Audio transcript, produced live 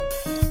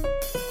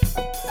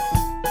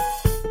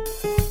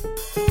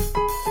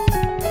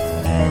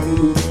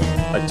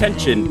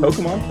Attention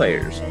Pokemon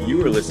players,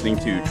 you are listening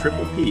to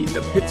Triple P,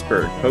 the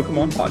Pittsburgh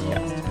Pokemon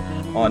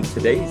Podcast. On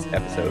today's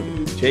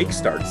episode, Jake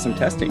starts some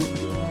testing.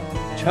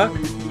 Chuck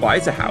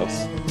buys a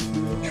house.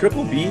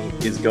 Triple B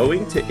is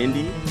going to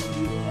Indy.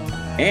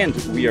 And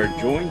we are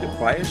joined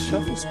by a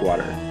Shuffle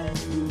Squatter.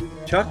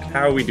 Chuck,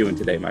 how are we doing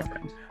today, my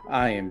friend?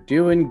 I am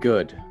doing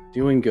good.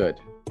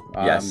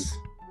 Yes.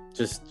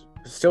 Just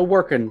still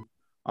working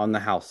on the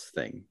house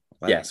thing.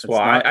 Yes, well,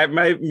 I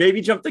might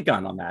maybe jump the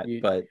gun on that,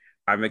 but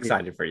I'm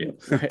excited for you.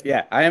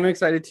 Yeah, I am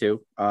excited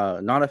too.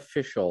 Not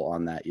official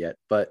on that yet,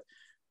 but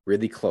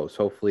really close.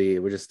 Hopefully,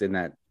 we're just in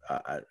that.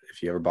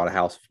 If you ever bought a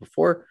house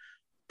before,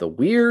 the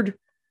weird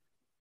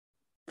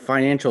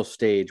financial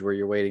stage where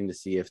you're waiting to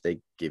see if they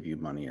give you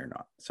money or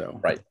not. So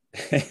right.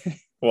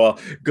 Well,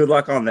 good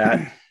luck on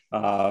that.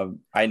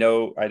 I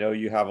know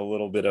you have a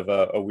little bit of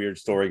a weird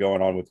story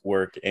going on with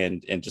work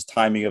and just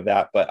timing of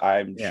that, but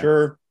I'm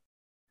sure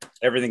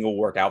everything will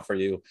work out for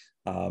you.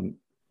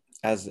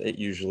 As it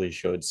usually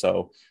should.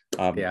 So,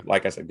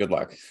 like I said, good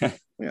luck.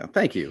 Yeah,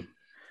 thank you.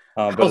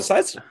 But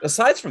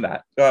aside from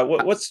that,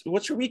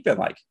 what's your week been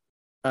like?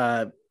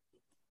 Other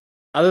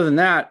than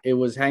that, it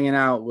was hanging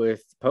out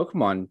with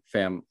Pokemon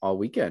fam all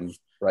weekend.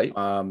 Right.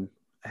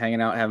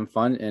 Hanging out, having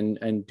fun,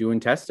 and doing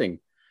testing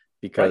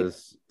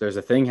because there's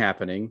a thing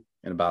happening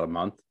in about a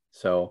month.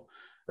 So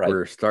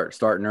we're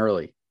starting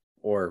early.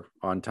 Or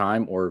on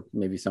time, or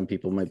maybe some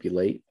people might be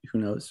late. Who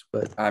knows?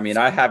 But I mean,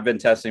 I have been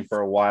testing for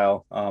a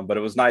while, but it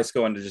was nice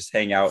going to just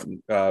hang out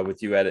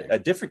with you at a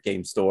different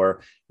game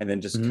store, and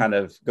then just kind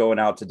of going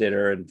out to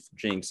dinner and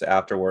drinks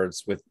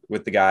afterwards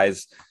with the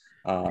guys.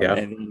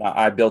 And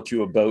I built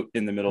you a boat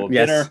in the middle of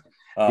dinner.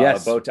 A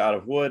boat out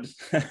of wood.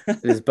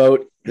 this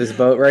boat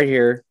right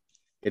here.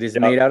 It is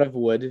made out of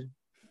wood.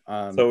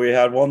 So we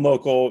had one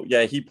local,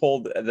 he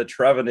pulled the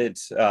Trevenant,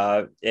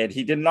 and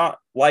he did not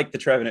like the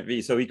Trevenant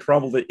V, so he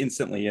crumbled it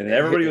instantly, and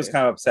everybody was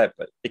kind of upset,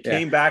 but it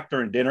came back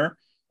during dinner,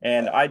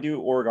 and I do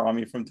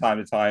origami from time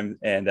to time,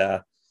 and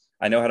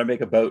I know how to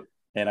make a boat,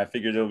 and I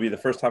figured it'll be the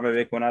first time I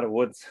make one out of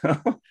wood. So.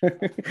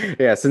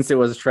 Yeah, since it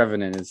was a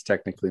Trevenant, it's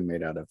technically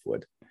made out of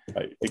wood.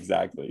 Right,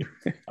 exactly.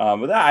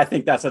 But I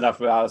think that's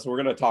enough about us.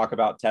 We're going to talk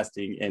about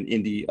testing and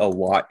Indy a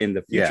lot in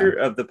the future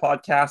of the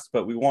podcast,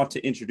 but we want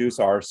to introduce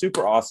our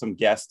super awesome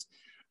guest,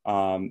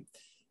 and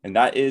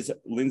that is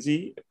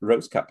Lindsay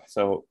Rosecup.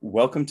 So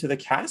welcome to the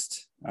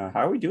cast. How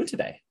are we doing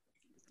today?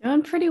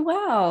 Doing pretty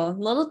well. A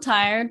little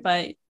tired,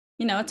 but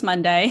it's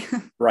Monday.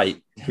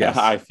 Right. Yes.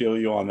 I feel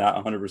you on that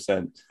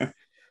 100%.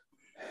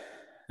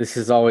 This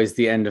is always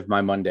the end of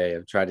my Monday.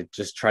 I've tried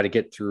to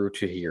get through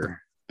to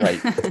here.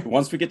 Right.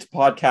 Once we get to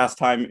podcast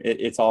time,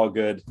 it's all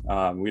good.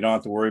 We don't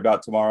have to worry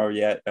about tomorrow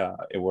yet.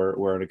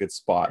 We're in a good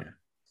spot.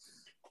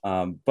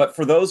 But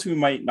for those who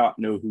might not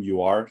know who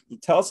you are,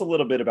 tell us a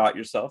little bit about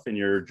yourself and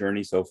your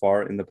journey so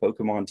far in the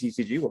Pokemon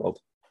TCG world.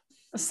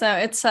 So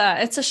it's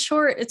a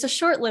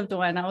short-lived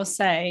one, I will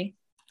say.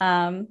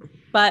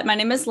 But my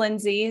name is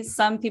Lindsay.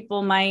 Some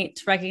people might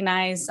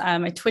recognize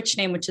my Twitch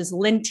name, which is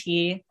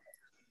Linty.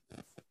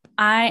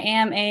 I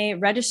am a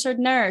registered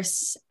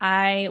nurse.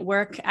 I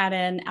work at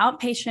an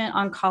outpatient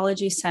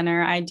oncology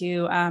center. I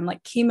do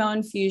like chemo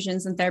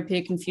infusions and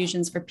therapeutic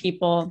infusions for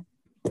people.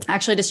 I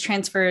actually just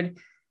transferred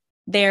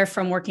there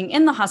from working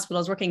in the hospital.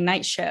 I was working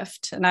night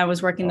shift, and I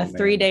was working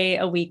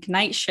 3-day-a-week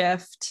night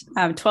shift,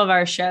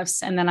 12-hour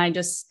shifts. And then I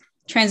just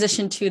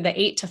transitioned to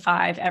the 8 to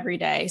 5 every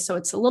day. So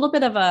it's a little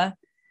bit of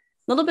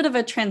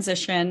a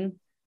transition.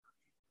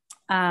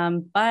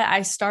 But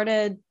I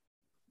started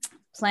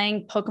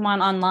playing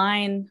Pokemon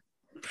online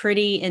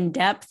pretty in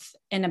depth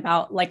in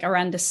about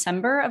around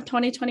December of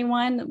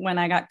 2021 when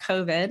I got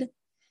COVID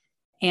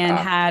and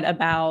had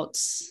about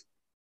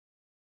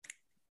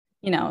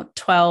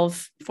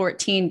 12,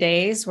 14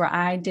 days where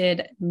I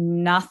did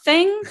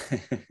nothing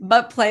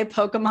but play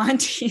Pokemon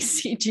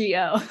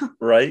TCGO.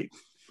 Right.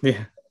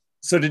 Yeah.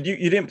 So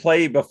you didn't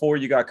play before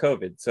you got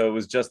COVID? So it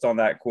was just on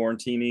that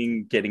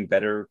quarantining, getting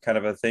better kind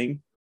of a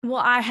thing? Well,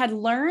 I had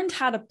learned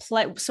how to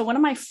play. So one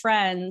of my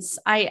friends,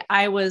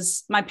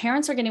 my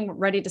parents are getting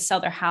ready to sell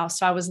their house.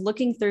 So I was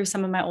looking through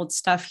some of my old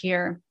stuff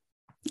here,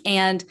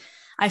 and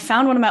I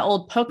found one of my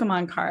old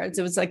Pokemon cards.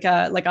 It was like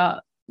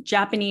a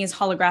Japanese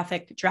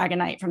holographic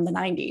Dragonite from the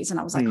 90s. And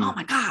I was like, oh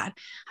my God,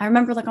 I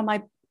remember on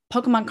my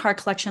Pokemon card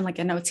collection, I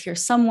know it's here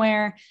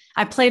somewhere.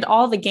 I played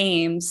all the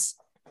games.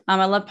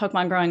 I loved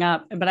Pokemon growing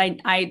up, but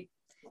I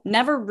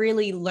never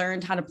really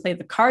learned how to play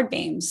the card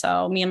game.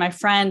 So me and my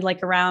friend,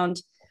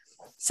 around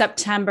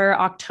September,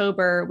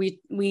 October,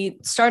 we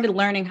started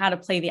learning how to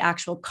play the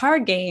actual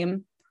card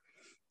game.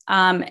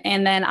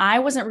 And then I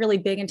wasn't really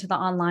big into the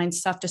online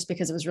stuff just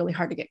because it was really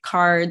hard to get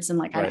cards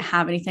and I didn't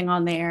have anything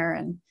on there.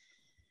 And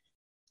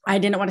I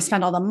didn't want to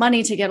spend all the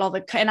money to get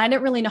and I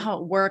didn't really know how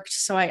it worked.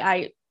 So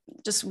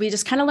we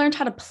just kind of learned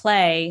how to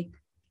play.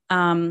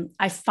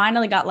 I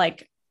finally got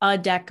a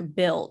deck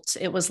built.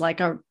 It was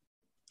a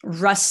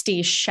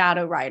rusty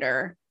Shadow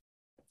Rider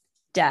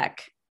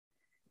deck.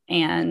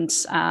 And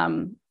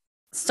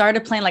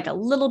started playing a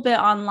little bit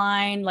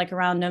online,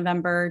 around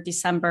November,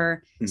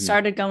 December,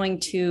 started going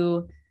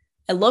to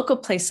a local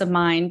place of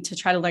mine to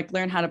try to like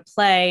learn how to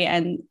play.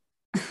 And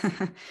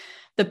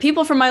the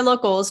people from my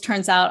locals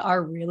turns out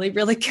are really,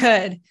 really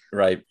good.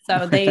 Right.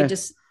 So they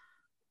just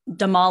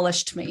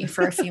demolished me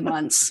for a few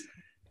months.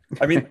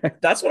 I mean,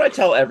 that's what I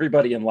tell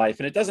everybody in life.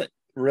 And it doesn't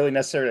really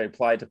necessarily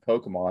apply to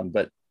Pokemon,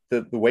 but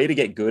the way to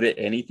get good at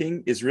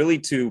anything is really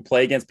to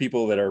play against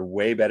people that are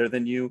way better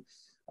than you.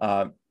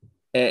 And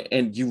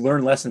you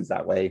learn lessons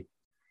that way.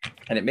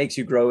 And it makes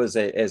you grow as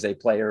a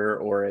player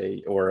or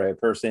a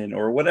person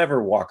or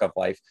whatever walk of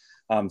life.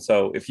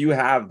 So if you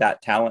have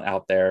that talent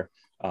out there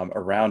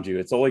around you,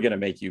 it's only going to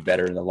make you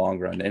better in the long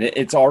run. And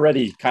it's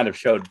already kind of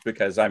showed,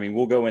 because I mean,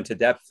 we'll go into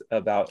depth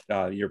about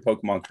your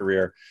Pokemon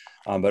career,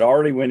 but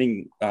already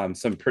winning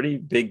some pretty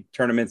big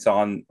tournaments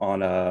on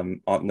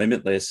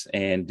Limitless,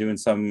 and doing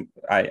some.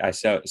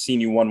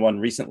 Seen you won one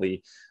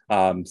recently.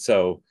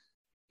 So,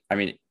 I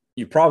mean,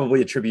 you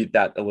probably attribute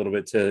that a little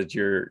bit to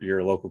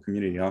your local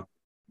community, huh?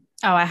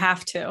 Oh, I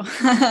have to.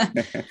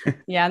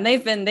 Yeah. And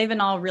they've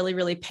been all really,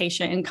 really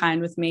patient and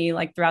kind with me,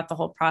 like throughout the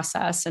whole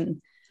process.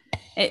 And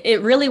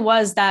it really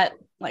was that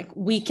like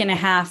week and a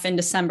half in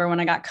December when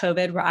I got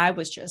COVID, where I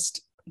was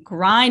just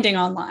grinding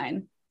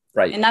online.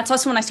 Right. And that's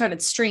also when I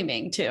started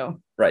streaming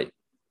too. Right.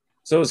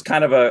 So it was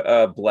kind of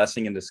a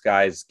blessing in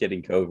disguise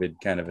getting COVID,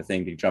 kind of a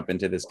thing, to jump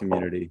into this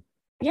community.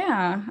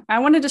 Yeah. I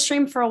wanted to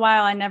stream for a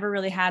while. I never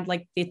really had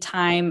like the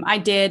time. I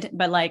did,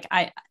 but like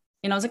I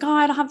was like, oh,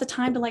 I don't have the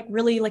time to like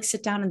really like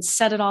sit down and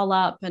set it all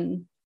up.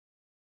 And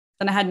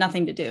then I had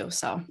nothing to do.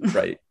 So,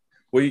 right.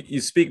 Well,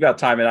 you speak about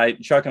time, and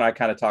Chuck and I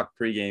kind of talked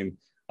pregame.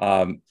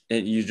 And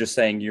you just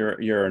saying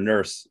you're a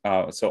nurse.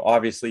 So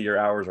obviously your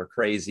hours are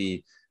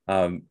crazy,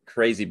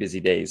 crazy busy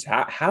days.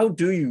 How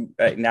do you,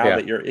 now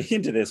that you're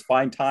into this,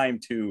 find time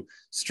to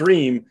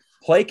stream,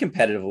 play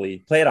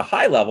competitively, play at a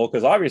high level?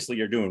 Because obviously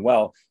you're doing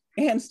well,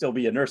 and still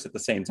be a nurse at the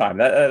same time.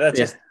 That's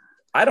just,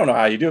 I don't know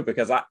how you do it,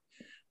 because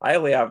I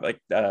only have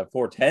like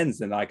 410s,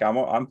 and like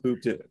I'm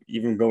pooped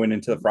even going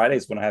into the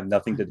Fridays when I have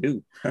nothing to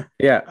do.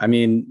 Yeah, I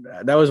mean,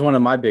 that was one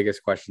of my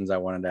biggest questions I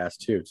wanted to ask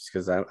too, just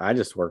because I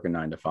just work a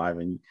 9 to 5,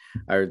 and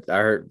I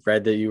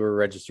read that you were a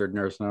registered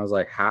nurse, and I was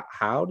like,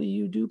 how do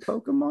you do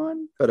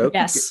Pokemon? But okay,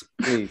 yes,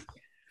 please.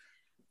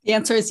 The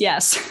answer is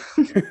yes.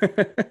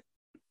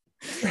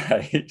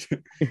 Right.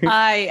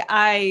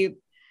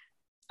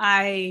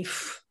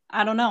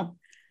 I don't know.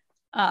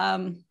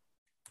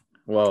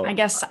 Well, I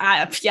guess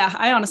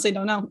I honestly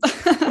don't know.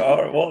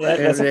 Well,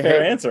 that's a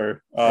fair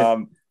answer.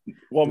 Well,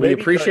 we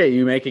appreciate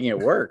you making it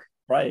work.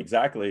 Right,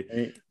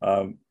 exactly.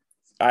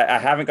 I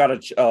haven't got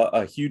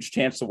a huge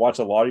chance to watch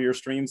a lot of your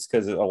streams,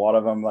 because a lot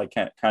of them like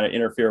kind of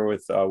interfere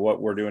with what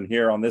we're doing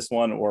here on this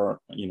one, or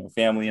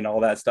family and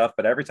all that stuff.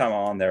 But every time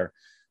I'm on there,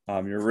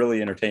 you're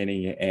really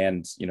entertaining,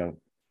 and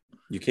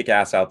you kick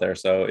ass out there.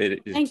 So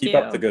keep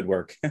up the good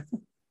work.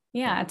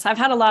 Yeah, I've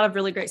had a lot of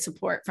really great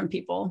support from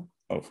people.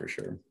 Oh, for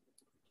sure.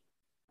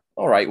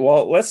 All right.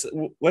 Well, let's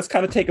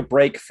kind of take a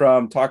break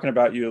from talking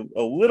about you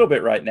a little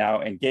bit right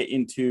now, and get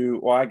into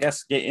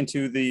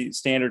the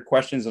standard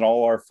questions and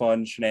all our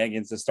fun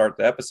shenanigans to start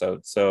the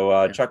episode.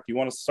 So, Chuck, do you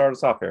want to start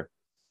us off here?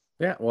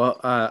 Yeah. Well,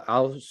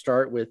 I'll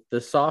start with the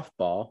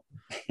softball.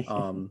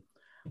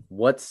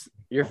 What's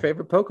your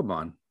favorite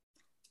Pokemon?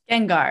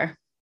 Gengar.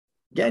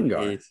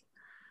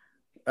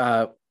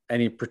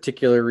 Any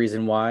particular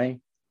reason why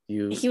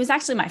He was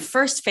actually my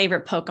first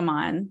favorite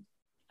Pokemon.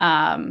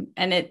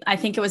 And I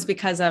think it was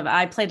because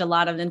I played a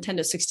lot of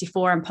Nintendo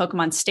 64 and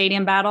Pokemon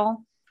Stadium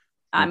Battle.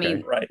 I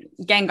mean, right.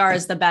 Gengar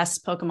is the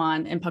best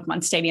Pokemon in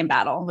Pokemon Stadium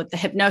Battle. With the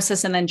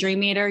Hypnosis and then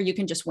Dream Eater, you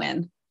can just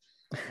win.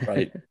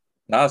 Right.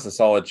 That's a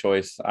solid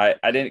choice. I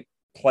didn't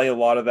play a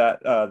lot of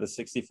that, the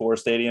 64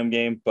 Stadium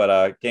game,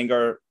 but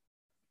Gengar,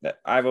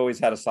 I've always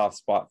had a soft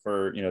spot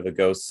for, the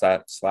ghost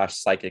 /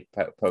 psychic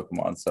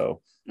Pokemon.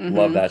 So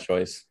love that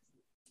choice.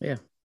 Yeah.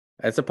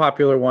 It's a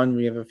popular one.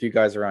 We have a few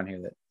guys around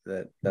here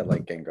that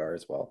like Gengar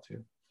as well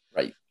too.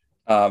 Right.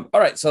 All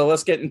right. So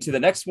let's get into the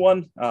next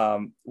one.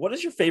 What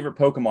is your favorite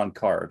Pokemon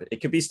card?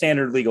 It could be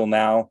standard legal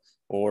now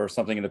or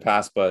something in the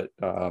past, but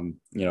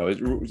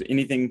is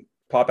anything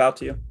pop out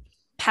to you?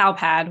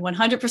 Palpad,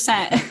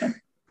 100%.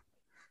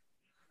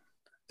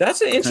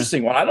 That's an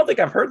interesting one. I don't think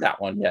I've heard that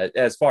one yet.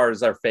 As far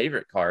as our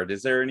favorite card,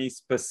 is there any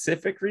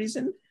specific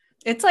reason?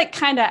 It's like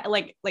kind of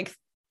like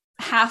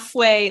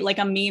halfway like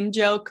a meme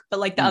joke, but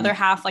like the other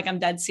half, like I'm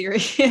dead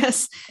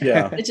serious.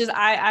 Yeah. It's just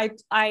I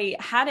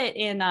had it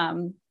in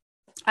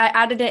I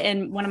added it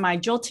in one of my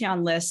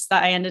Jolteon lists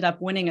that I ended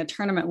up winning a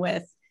tournament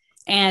with,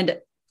 and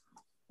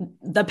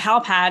the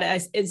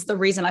Palpad is the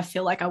reason I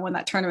feel like I won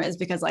that tournament, is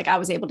because like I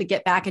was able to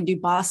get back and do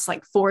boss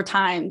like 4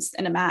 times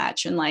in a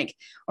match, and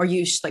or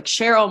use like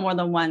Cheryl more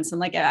than once, and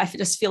like I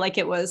just feel like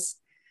it was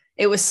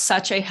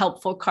such a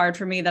helpful card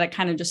for me that I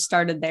kind of just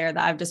started there,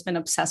 that I've just been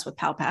obsessed with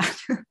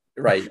Palpad.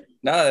 Right.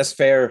 No, that's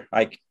fair.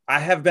 Like I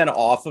have been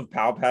off of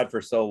Palpad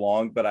for so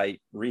long, but I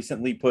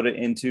recently put it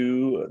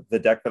into the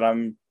deck that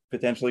I'm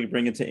potentially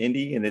bringing to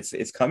Indy, and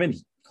it's come in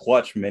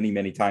clutch many,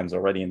 many times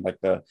already in like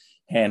the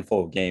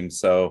handful of games.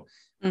 So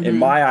in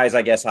my eyes,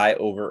 I guess I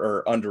over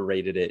or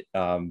underrated it.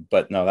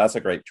 But no, that's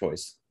a great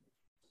choice.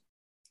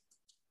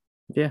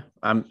 Yeah,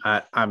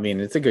 I mean,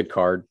 it's a good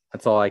card.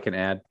 That's all I can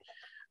add.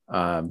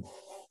 Um,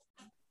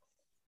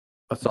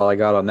 that's all I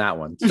got on that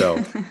one.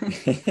 So,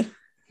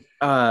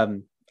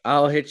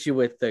 I'll hit you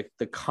with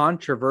the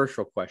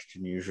controversial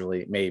question.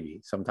 Usually,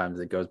 maybe sometimes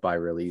it goes by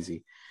real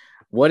easy.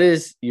 What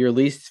is your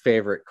least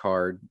favorite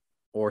card,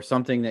 or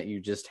something that you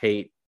just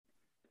hate,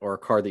 or a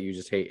card that you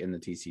just hate in the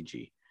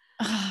TCG?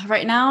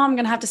 Right now, I'm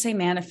gonna have to say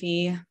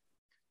Manaphy.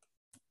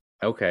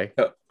 Okay.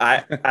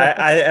 I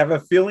have a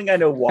feeling I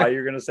know why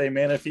you're going to say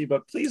Manaphy,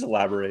 but please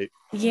elaborate.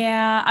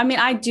 Yeah, I mean,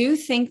 I do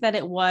think that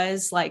it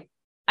was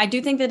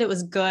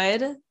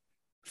good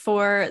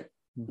for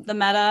the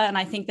meta, and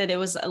I think that it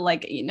was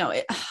like,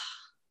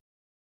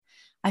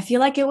 I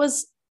feel like it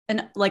was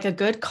a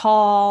good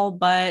call,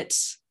 but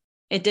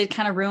it did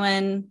kind of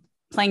ruin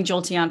playing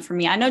Jolteon for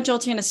me. I know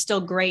Jolteon is still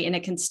great and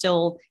it can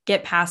still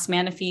get past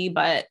Manaphy,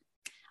 but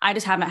I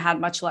just haven't had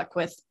much luck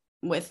with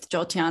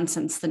Jolteon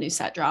since the new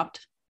set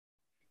dropped.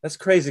 That's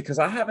crazy because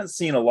I haven't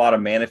seen a lot of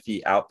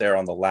Manaphy out there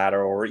on the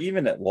ladder or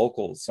even at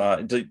locals.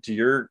 Do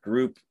your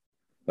group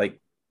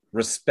like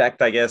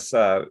respect, I guess,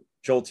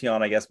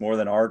 Jolteon, I guess, more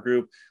than our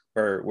group,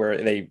 where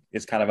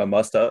it's kind of a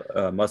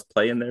must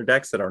play in their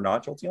decks that are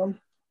not Jolteon?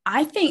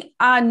 I think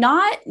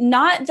not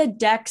the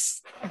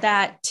decks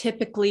that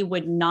typically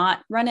would not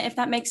run it, if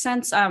that makes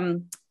sense.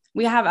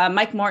 We have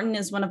Mike Morton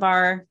is one of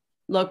our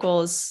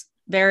locals,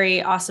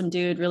 very awesome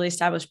dude, really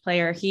established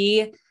player.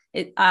 He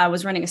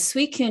was running a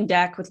Suicune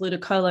deck with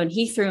Ludicolo, and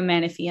he threw a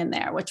Manaphy in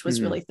there, which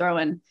was really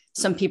throwing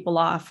some people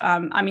off.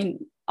 I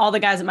mean, all the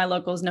guys at my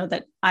locals know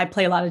that I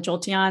play a lot of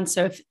Jolteon,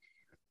 so if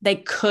they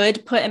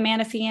could put a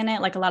Manaphy in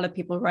it, like a lot of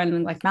people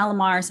running like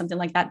Malamar or something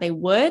like that, they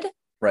would.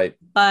 Right.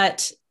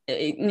 But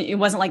it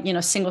wasn't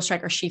like, single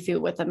striker Shifu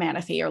with a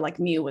Manaphy or like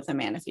Mew with a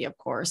Manaphy, of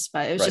course.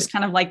 But it was just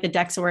kind of like the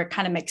decks where it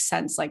kind of makes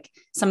sense. Like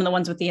some of the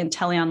ones with the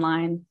Inteleon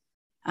line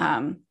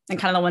and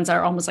kind of the ones that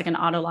are almost like an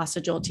auto loss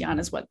of Jolteon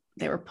is what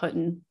they were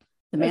putting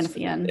the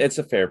Manaphy in. It's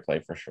a fair play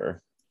for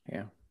sure.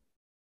 Yeah.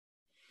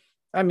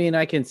 I mean,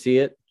 I can see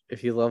it.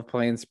 If you love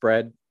playing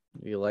spread,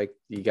 you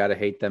got to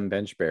hate them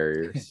bench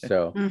barriers.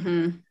 So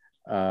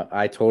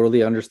I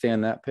totally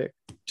understand that pick.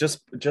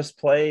 Just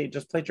play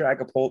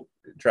Dragapult.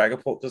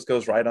 Dragapult just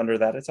goes right under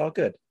that. It's all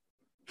good.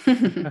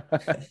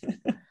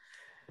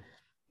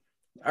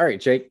 All right,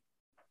 Jake,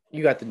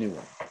 you got the new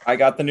one. I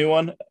got the new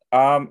one.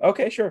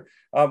 Okay, sure.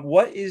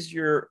 What is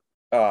your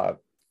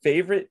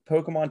favorite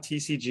Pokemon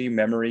TCG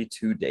memory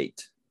to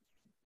date?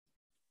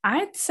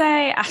 I'd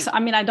say, I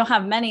mean, I don't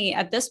have many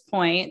at this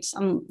point.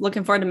 I'm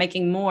looking forward to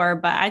making more,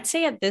 but I'd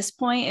say at this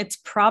point, it's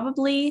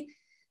probably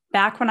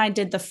back when I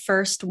did the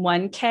first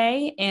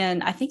 1K,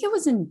 and I think it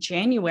was in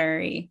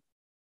January.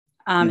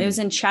 It was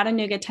in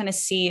Chattanooga,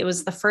 Tennessee. It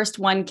was the first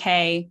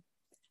 1K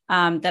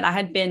that I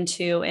had been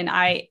to, and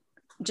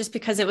just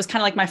because it was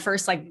kind of like my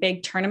first like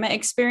big tournament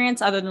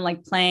experience, other than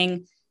like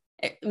playing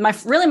my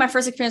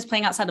first experience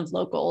playing outside of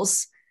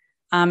locals.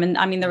 And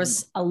I mean, there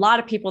was a lot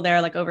of people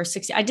there, like over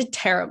 60. I did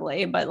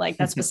terribly, but like,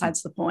 that's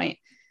besides the point.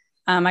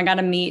 I got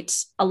to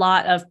meet a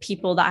lot of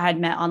people that I had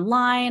met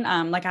online.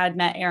 Like I had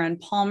met Erin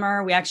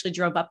Palmer. We actually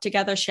drove up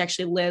together. She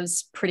actually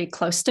lives pretty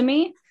close to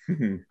me.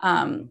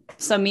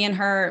 So me and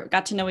her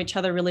got to know each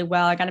other really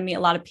well. I got to meet a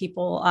lot of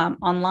people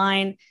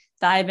online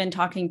that I've been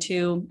talking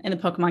to in the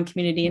Pokemon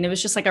community. And it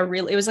was just like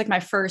it was like my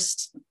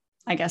first,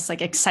 I guess,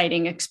 like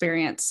exciting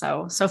experience.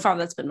 So far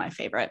that's been my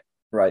favorite.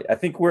 Right. I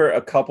think we're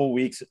a couple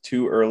weeks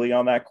too early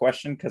on that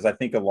question, because I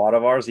think a lot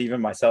of ours,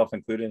 even myself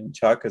included and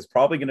Chuck, is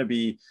probably going to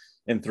be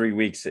in 3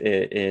 weeks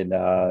in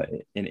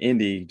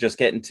Indy, just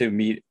getting to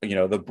meet,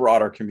 the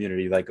broader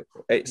community. Like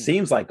it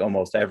seems like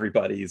almost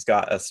everybody's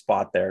got a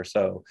spot there.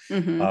 So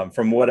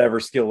from whatever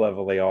skill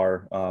level they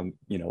are,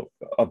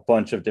 a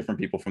bunch of different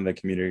people from the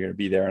community are going to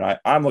be there. And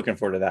I'm looking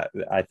forward to that.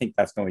 I think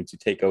that's going to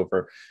take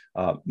over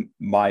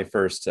my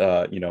first,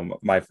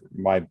 my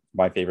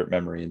favorite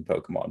memory in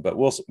Pokemon, but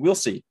we'll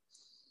see.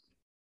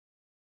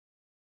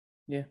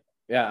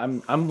 Yeah,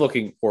 I'm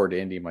looking forward to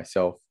Indy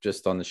myself,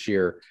 just on the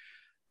sheer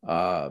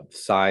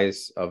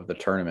size of the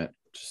tournament.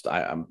 Just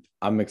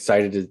I'm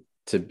excited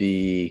to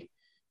be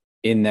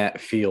in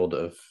that field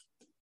of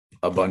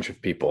a bunch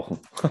of people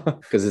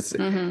because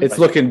it's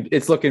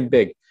looking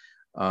big.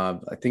 I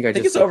think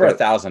it's over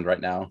 1,000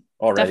 right now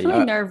already.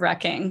 Definitely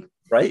nerve-wracking,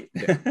 right?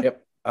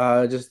 Yep.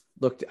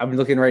 I'm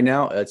looking right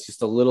now. It's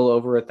just a little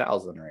over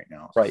 1,000 right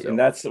now. Right. So, and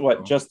that's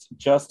what,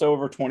 just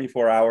over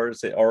 24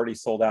 hours. It already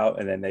sold out,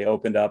 and then they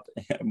opened up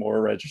more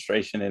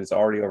registration, and it's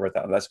already over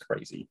 1,000. That's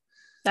crazy.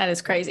 That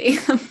is crazy.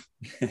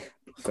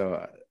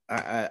 So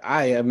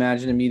I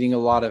imagine meeting a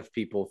lot of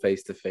people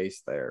face to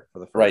face there for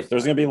the first right.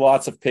 There's going to be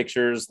lots of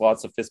pictures,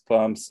 lots of fist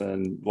pumps,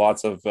 and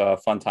lots of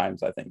fun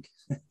times, I think.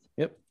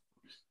 Yep.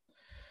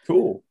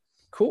 Cool.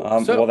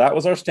 Well, that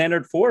was our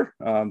standard 4.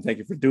 Thank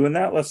you for doing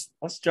that. Let's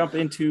jump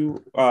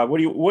into what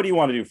do you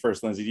want to do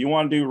first, Lindsay? Do you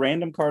want to do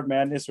random card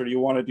madness, or do you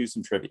want to do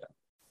some trivia?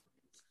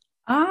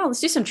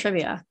 Let's do some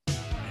trivia.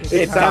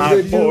 It's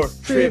time for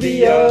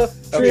trivia.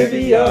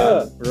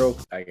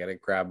 I gotta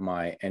grab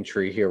my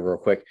entry here real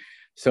quick.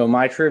 So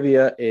my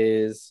trivia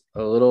is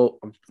a little.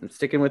 I'm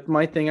sticking with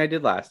my thing I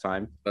did last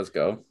time. Let's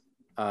go.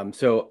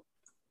 So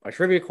my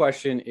trivia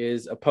question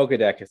is a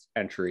Pokedex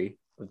entry,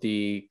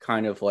 the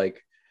kind of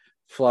like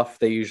fluff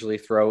they usually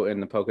throw in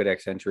the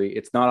Pokedex entry.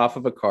 It's not off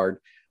of a card.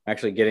 I'm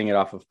actually getting it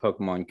off of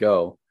Pokemon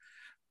Go.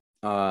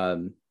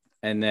 And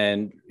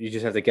then you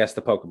just have to guess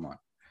the Pokemon.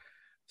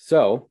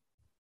 So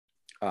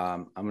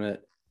I'll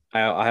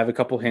have a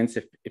couple hints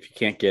if you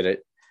can't get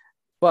it,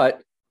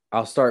 but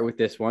I'll start with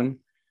this one.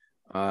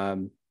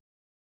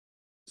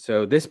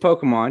 So this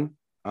Pokemon,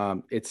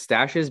 it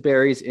stashes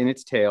berries in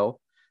its tail,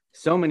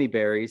 so many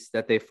berries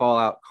that they fall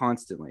out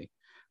constantly.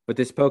 But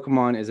this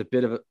Pokemon is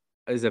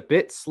a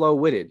bit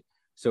slow-witted,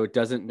 so it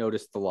doesn't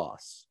notice the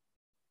loss.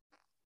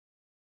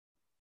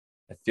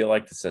 I feel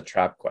like this is a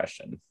trap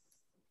question.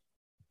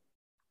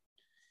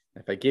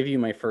 If I give you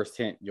my first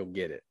hint, you'll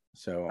get it.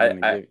 So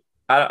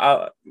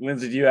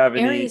Lindsay, do you have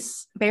any?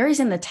 Berries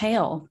in the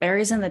tail.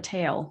 Berries in the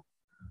tail.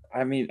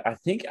 I mean,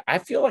 I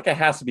feel like it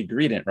has to be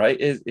Greedent, right?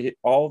 Is it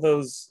all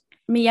those?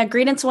 I mean, yeah,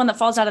 Greedent's the one that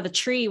falls out of the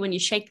tree when you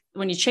shake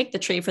the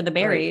tree for the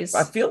berries. Right.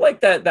 I feel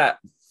like that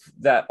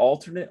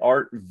alternate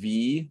art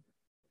V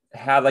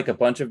had like a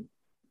bunch of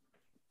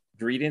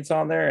Greedents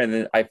on there, and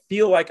then I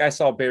feel like I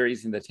saw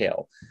berries in the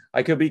tail.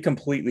 I could be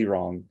completely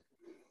wrong.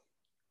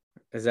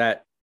 Is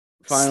that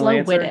final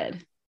answer?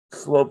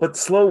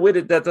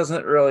 Slow-witted. That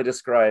doesn't really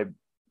describe.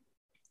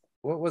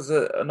 What was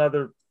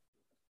another?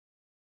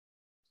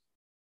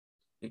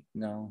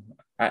 No,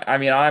 I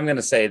mean, I'm going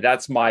to say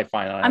that's my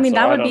final answer. I mean,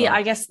 that would be,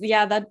 I guess,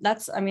 yeah,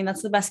 that's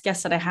the best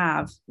guess that I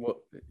have. Well,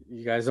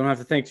 you guys don't have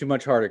to think too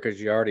much harder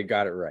because you already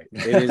got it right.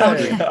 It is.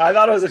 I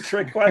thought it was a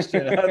trick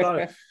question.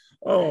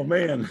 Oh,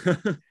 man.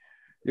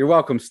 You're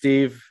welcome,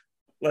 Steve.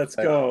 Let's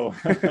go.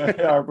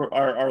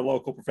 our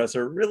local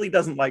professor really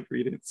doesn't like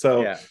reading,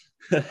 so yeah.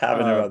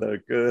 Having him out there,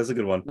 that's a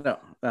good one. No,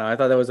 I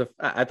thought it was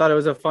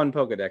a fun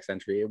Pokedex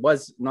entry.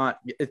 It's not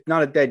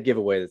a dead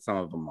giveaway that some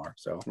of them are.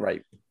 So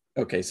right.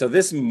 Okay, so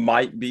this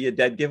might be a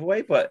dead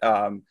giveaway, but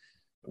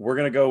we're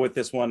going to go with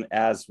this one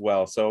as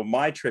well. So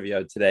my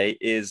trivia today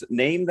is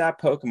name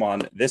that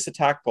Pokemon this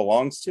attack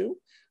belongs to.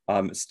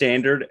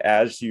 Standard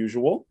as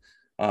usual.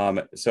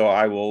 So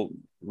I will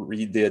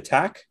read the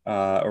attack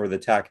or the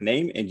attack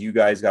name, and you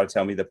guys got to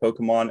tell me the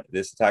Pokemon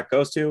this attack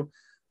goes to.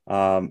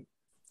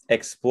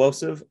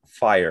 Explosive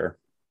Fire.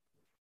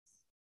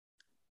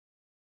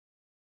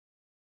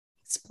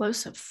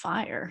 Explosive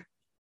Fire.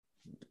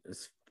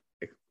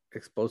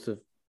 Explosive.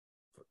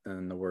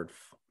 And the word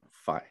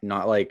fire,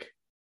 not like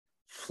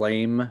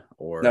flame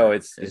or no,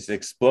 it's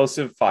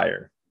explosive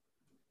fire.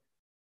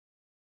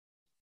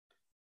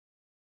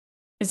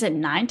 Is it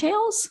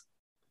Ninetales?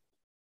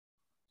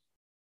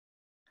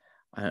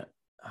 I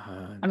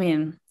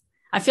mean,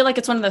 I feel like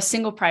it's one of those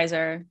single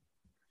prizer.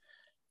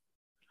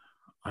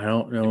 I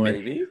don't know.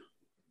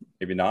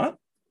 Maybe not.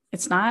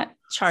 It's not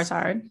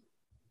Charizard.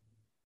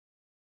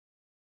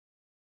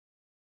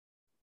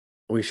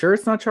 Are we sure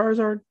it's not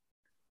Charizard?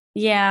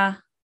 Yeah.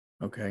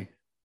 Okay.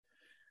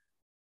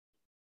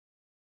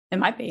 It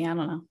might be. I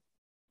don't know.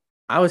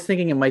 I was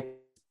thinking it might be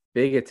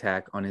big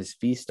attack on his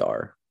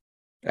V-Star,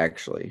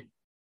 actually.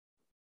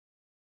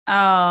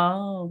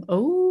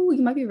 Oh,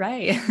 you might be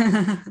right.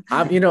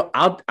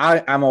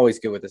 I'm always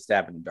good with the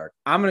stab in the dark.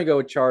 I'm gonna go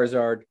with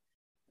Charizard,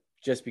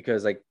 just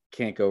because I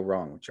can't go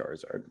wrong with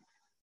Charizard.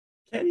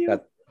 Can you?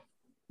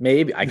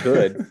 Maybe I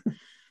could.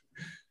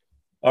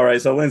 All right,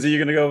 so Lindsay,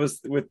 you're gonna go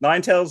with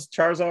Ninetales,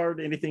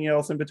 Charizard. Anything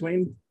else in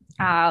between?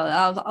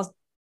 I'll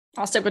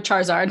stick with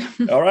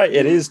Charizard. All right,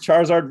 it is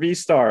Charizard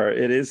V-Star.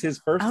 It is his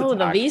first attack.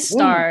 The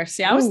V-Star.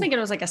 See, I was thinking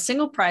it was like a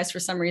single prize for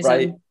some reason.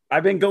 Right.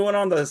 I've been going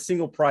on the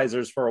single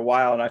prizers for a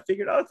while, and I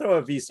figured I'd throw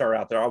a V-Star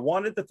out there. I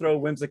wanted to throw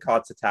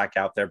Whimsicott's attack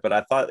out there, but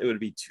I thought it would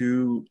be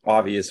too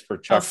obvious for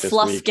Chuck this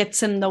fluff week.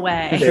 Gets in the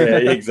way.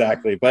 Yeah,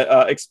 exactly.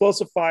 But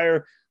Explosive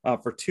Fire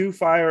for 2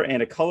 fire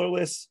and a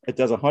colorless, it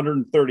does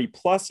 130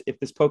 plus. If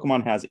this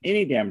Pokemon has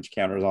any damage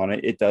counters on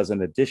it, it does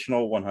an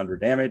additional 100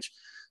 damage.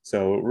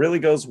 So it really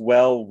goes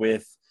well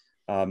with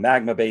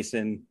Magma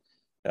Basin.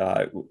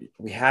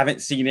 We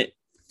haven't seen it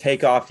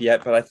take off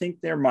yet, but I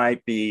think there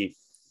might be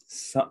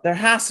there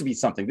has to be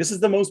something. This is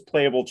the most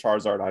playable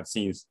Charizard I've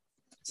seen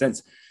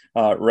since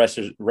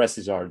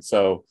Resizard.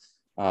 So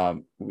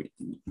I'm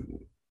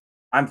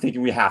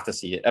thinking we have to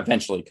see it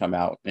eventually come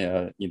out,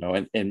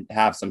 and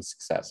have some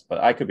success, but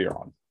I could be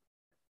wrong.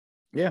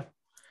 Yeah.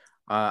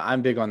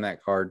 I'm big on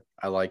that card.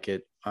 I like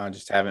it. I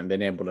just haven't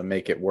been able to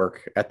make it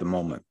work at the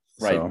moment.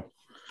 Right. So.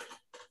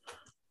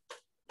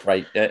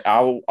 Right.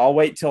 I'll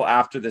wait till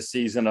after the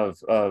season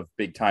of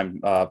big time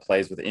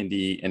plays with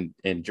Indy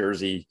and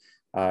Jersey.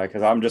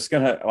 Because I'm just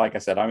gonna, like I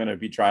said, I'm gonna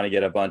be trying to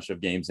get a bunch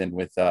of games in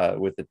with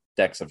the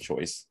decks of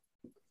choice.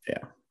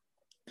 Yeah.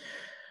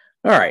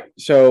 All right.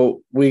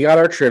 So we got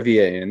our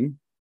trivia in.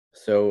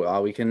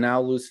 So we can now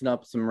loosen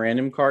up some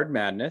random card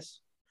madness.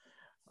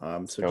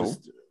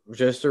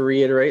 Just to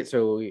reiterate,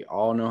 so we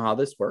all know how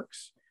this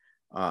works.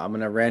 I'm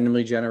gonna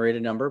randomly generate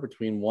a number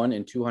between 1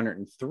 and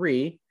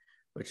 203,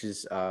 which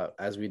is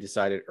as we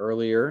decided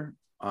earlier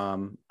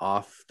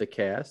off the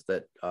cast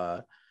that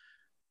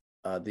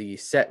the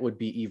set would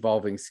be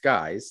Evolving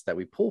Skies that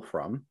we pull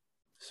from.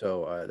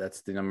 So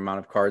that's the amount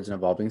of cards in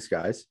Evolving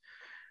Skies.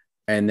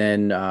 And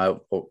then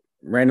we'll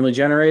randomly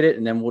generate it,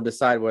 and then we'll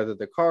decide whether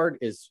the card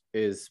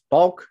is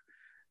bulk,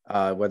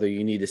 whether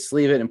you need to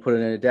sleeve it and put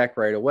it in a deck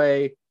right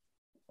away,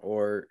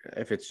 or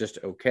if it's just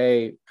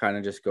okay, kind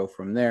of just go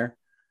from there.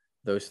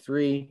 Those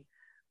three.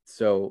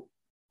 So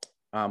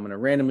I'm going to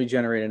randomly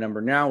generate a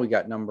number now. We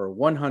got number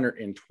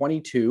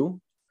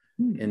 122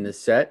 in this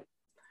set.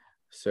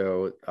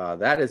 So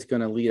that is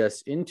going to lead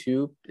us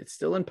into, it's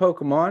still in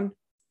Pokemon.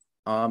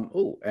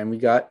 And we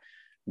got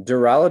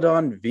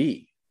Duraludon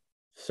V.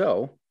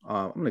 So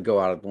I'm going to go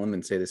out of the limb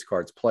and say this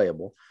card's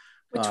playable.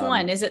 Which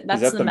one? Is it?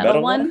 That's that the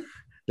metal one?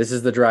 This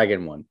is the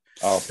dragon one.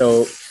 Oh,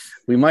 so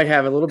we might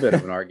have a little bit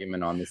of an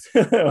argument on this.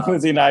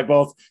 Lindsay and I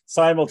both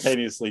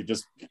simultaneously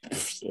just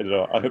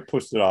I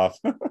pushed it off.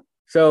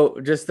 So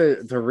just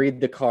to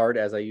read the card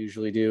as I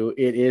usually do,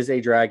 it is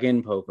a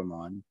dragon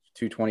Pokemon.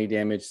 220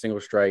 damage,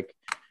 single strike,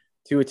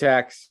 2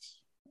 attacks,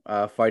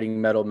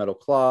 fighting metal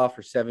claw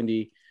for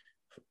 70,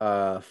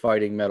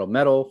 fighting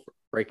metal,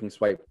 breaking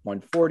swipe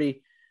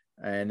 140,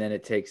 and then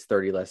it takes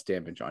 30 less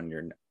damage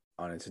on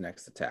its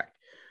next attack.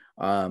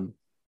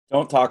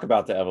 Don't talk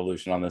about the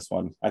evolution on this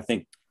one. I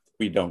think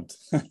we don't.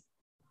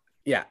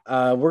 Yeah,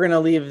 we're gonna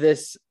leave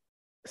this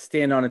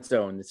stand on its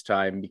own this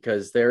time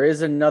because there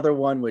is another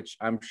one which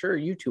I'm sure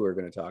you two are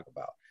going to talk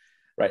about.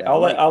 Right.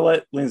 I'll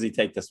let Lindsay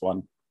take this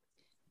one.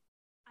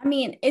 I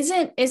mean,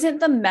 isn't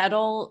the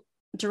metal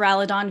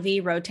Duraludon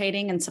V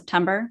rotating in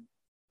September?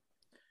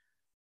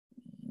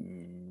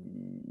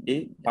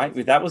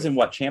 That was in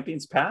what,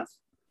 Champions Path?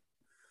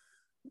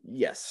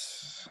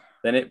 Yes.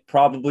 Then it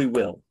probably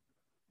will.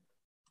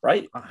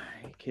 Right?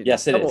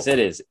 Yes, it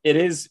is. It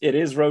is. It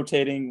is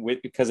rotating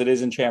because it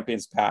is in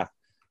Champions Path.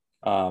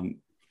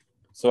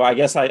 So I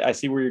guess I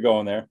see where you're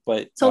going there,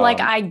 but so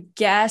I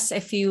guess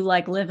if you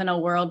live in a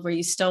world where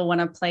you still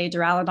want to play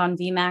Duraludon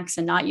VMAX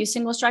and not use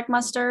Single Strike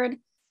Mustard,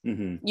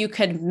 you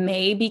could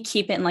maybe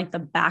keep it in the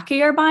back of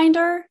your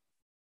binder,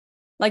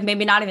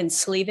 maybe not even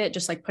sleeve it,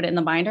 just put it in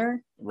the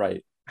binder.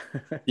 Right.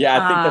 Yeah,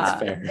 I think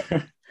that's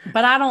fair.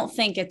 But I don't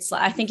think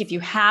I think if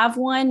you have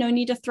one, no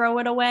need to throw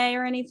it away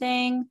or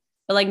anything,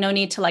 but no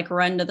need to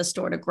run to the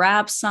store to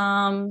grab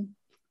some.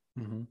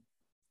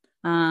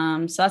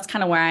 So that's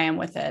kind of where I am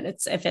with it.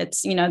 It's if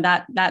it's,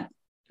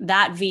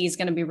 that V is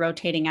going to be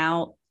rotating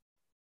out.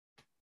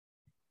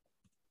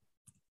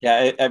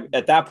 Yeah.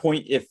 At that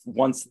point, if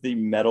once the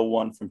metal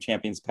one from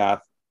Champions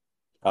Path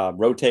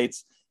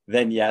rotates,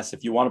 then yes,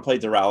 if you want to play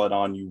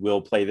Duraludon, you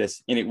will play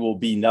this, and it will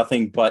be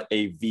nothing but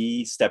a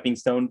V stepping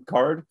stone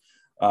card.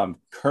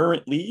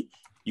 Currently,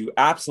 you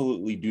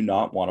absolutely do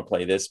not want to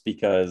play this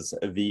because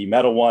the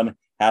metal one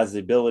has the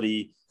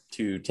ability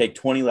to take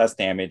 20 less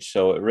damage.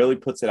 So it really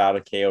puts it out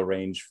of KO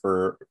range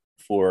for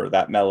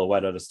that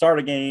Meloetta to start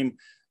a game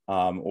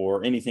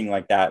or anything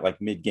like that,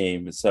 mid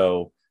game.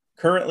 So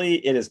currently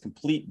it is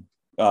complete,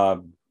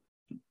 I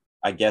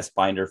guess,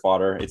 binder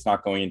fodder. It's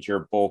not going into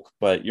your bulk,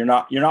 but you're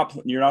not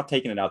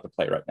taking it out to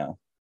play right now.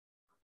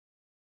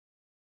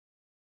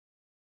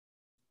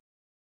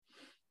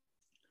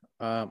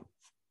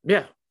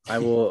 Yeah, I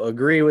will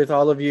agree with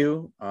all of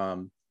you.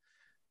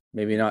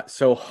 Maybe not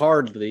so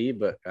hardly,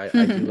 but I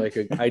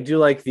do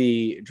like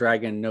the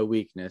dragon no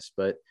weakness,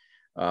 but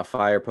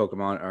fire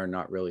Pokemon are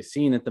not really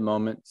seen at the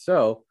moment.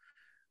 So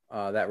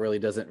that really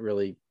doesn't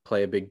really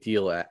play a big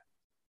deal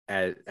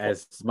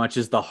as much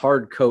as the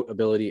hard coat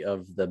ability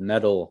of the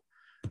metal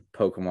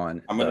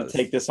Pokemon. I'm going to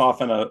take this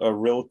off on a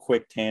real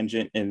quick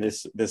tangent. And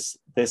this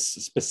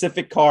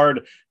specific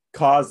card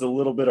caused a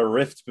little bit of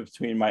rift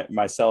between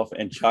myself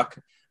and Chuck.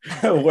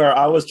 Where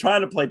I was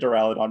trying to play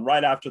Duraludon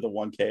right after the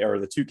 1K or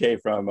the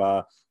 2K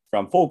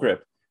from Full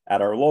Grip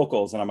at our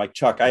locals. And I'm like,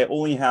 Chuck, I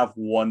only have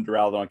one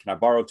Duraludon. Can I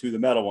borrow 2 of the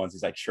metal ones?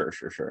 He's like, sure.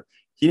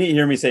 He didn't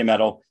hear me say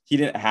metal. He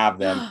didn't have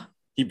them.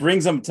 He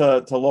brings them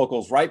to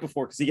locals right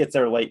before, because he gets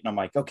there late. And I'm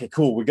like, okay,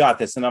 cool, we got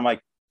this. And I'm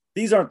like,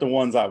 these aren't the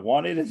ones I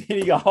wanted. And then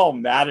he got all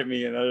mad at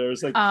me. And there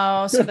was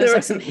oh, so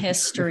there's some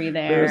history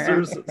there.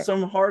 There's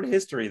some hard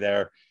history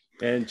there.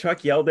 And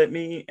Chuck yelled at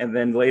me and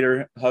then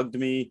later hugged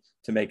me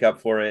to make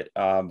up for it.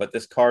 But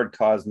this card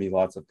caused me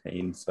lots of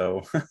pain.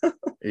 So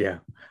yeah,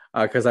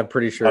 because I'm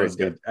pretty sure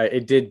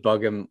it did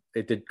bug him.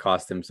 It did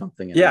cost him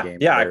something in the game.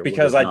 Yeah,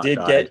 because I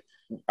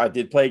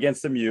did play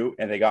against the Mew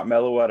and they got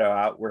Meloetta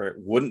out where it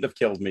wouldn't have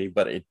killed me,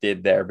 but it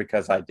did there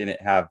because I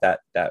didn't have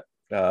that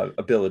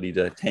ability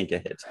to tank a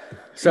hit.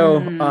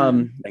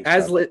 So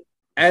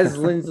as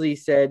Lindsay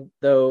said,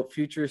 though,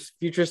 future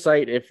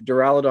sight, if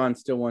Duraludon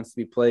still wants to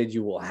be played,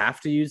 you will have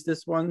to use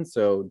this one.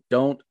 So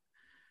don't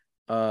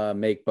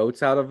make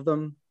boats out of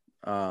them.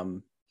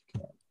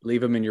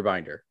 Leave them in your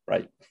binder.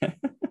 Right.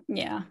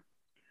 Yeah.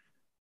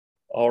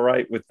 All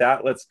right. With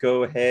that, let's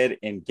go ahead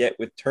and get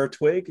with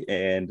Turtwig,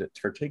 and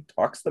Turtwig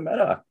talks the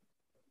meta.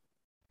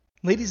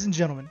 Ladies and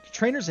gentlemen,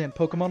 trainers and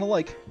Pokemon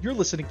alike, you're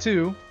listening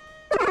to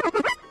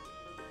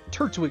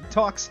Turtwig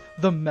Talks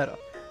the Meta,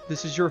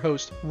 This is your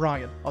host,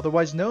 Ryan,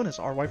 otherwise known as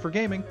RY for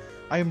Gaming.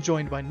 I am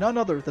joined by none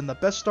other than the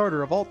best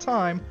starter of all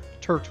time,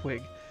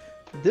 Turtwig.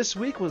 This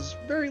week was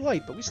very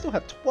light, but we still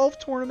have 12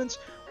 tournaments,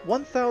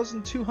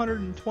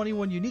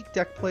 1,221 unique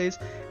deck plays,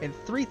 and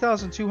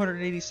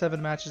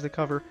 3,287 matches to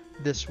cover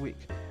this week.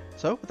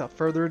 So, without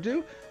further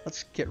ado,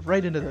 let's get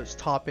right into those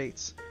top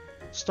 8s.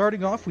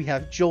 Starting off, we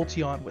have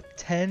Jolteon with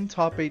 10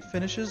 top 8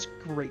 finishes.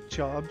 Great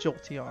job,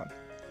 Jolteon.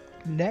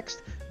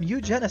 Next, Mew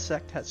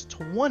Genesect has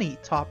 20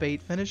 top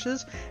 8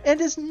 finishes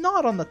and is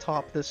not on the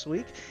top this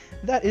week.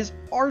 That is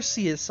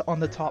Arceus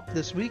on the top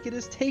this week. It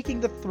is taking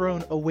the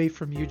throne away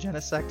from Mew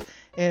Genesect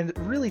and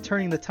really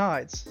turning the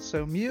tides.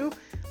 So Mew,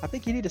 I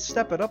think you need to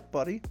step it up,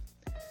 buddy.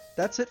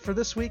 That's it for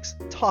this week's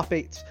top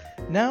 8s.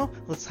 Now,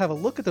 let's have a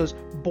look at those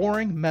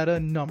boring meta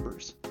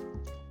numbers.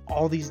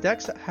 All these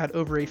decks had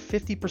over a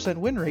 50%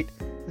 win rate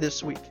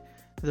this week,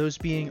 those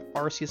being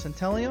Arceus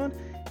Inteleon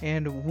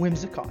and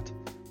Whimsicott.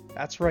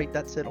 That's right,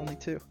 that's it, only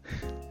 2.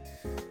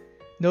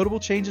 Notable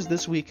changes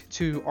this week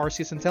to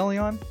Arceus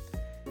Inteleon,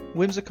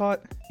 Whimsicott,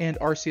 and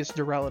Arceus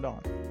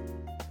Duraludon.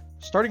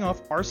 Starting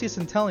off,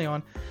 Arceus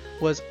Inteleon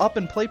was up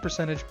in play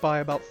percentage by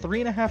about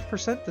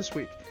 3.5% this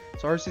week.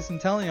 So Arceus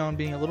Inteleon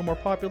being a little more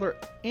popular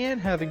and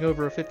having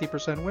over a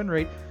 50% win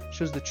rate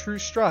shows the true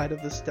stride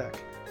of this deck.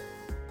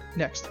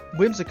 Next,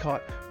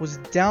 Whimsicott was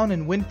down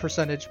in win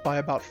percentage by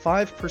about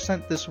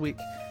 5% this week.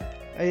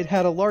 It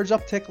had a large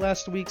uptick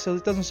last week, so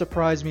it doesn't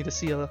surprise me to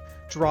see a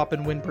drop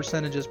in win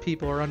percentage as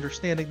people are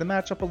understanding the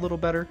matchup a little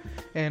better,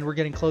 and we're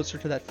getting closer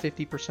to that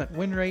 50%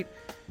 win rate.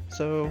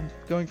 So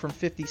going from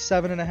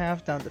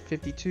 57.5 down to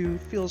 52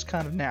 feels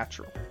kind of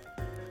natural.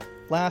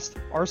 Last,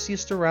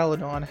 Arceus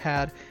Duraludon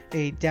had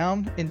a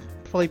down in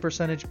play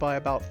percentage by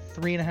about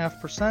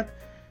 3.5%.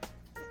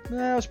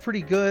 That was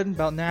pretty good,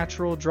 about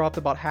natural, dropped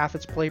about half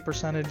its play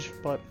percentage,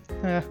 but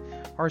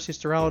Arceus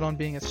Duraludon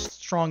being a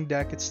strong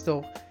deck, it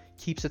still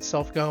keeps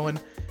itself going,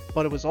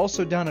 but it was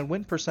also down in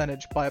win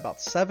percentage by about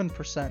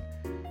 7%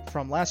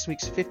 from last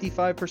week's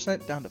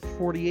 55% down to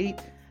 48.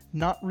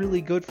 Not really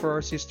good for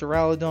Arceus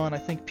Duraludon. I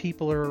think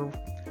people are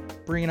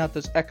bringing out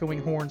those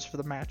echoing horns for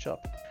the matchup.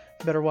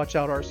 Better watch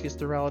out, Arceus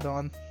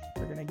Duraludon.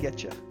 They're gonna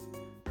get you.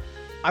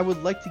 I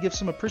would like to give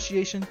some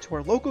appreciation to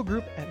our local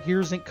group at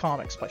Heroes Inc.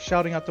 Comics by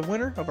shouting out the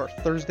winner of our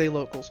Thursday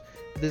locals.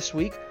 This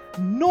week,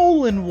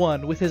 Nolan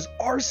won with his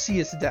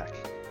Arceus deck.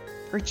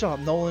 Great job,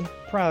 Nolan.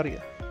 Proud of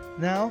you.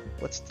 Now,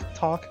 let's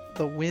talk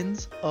the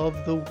wins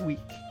of the week.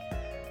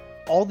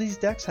 All these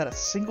decks had a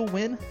single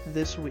win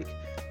this week,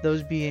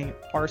 those being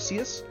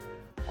Arceus,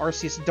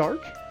 Arceus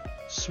Dark,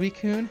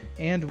 Suicune,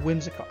 and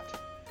Whimsicott.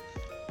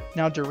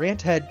 Now,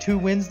 Durant had 2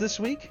 wins this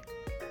week.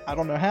 I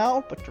don't know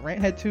how, but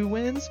Durant had 2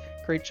 wins.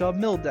 Great job,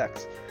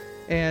 Mildex.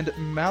 And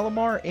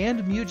Malamar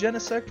and Mew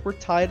Genesect were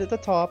tied at the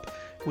top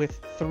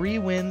with 3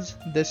 wins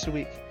this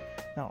week.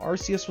 Now,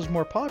 Arceus was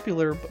more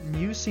popular, but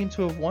Mew seemed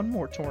to have won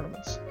more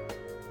tournaments.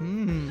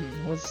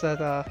 What's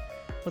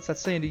that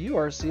saying to you,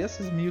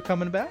 Arceus? Is Mew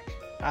coming back?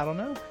 I don't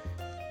know.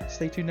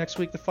 Stay tuned next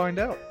week to find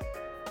out.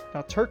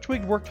 Now,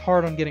 Turtwig worked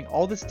hard on getting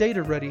all this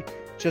data ready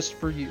just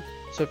for you.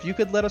 So if you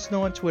could let us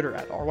know on Twitter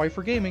at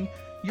RY4Gaming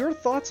your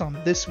thoughts on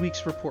this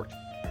week's report.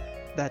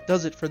 That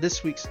does it for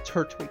this week's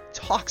Turtwig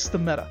Talks the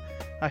Meta.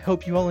 I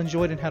hope you all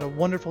enjoyed and had a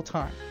wonderful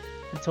time.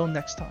 Until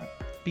next time,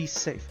 be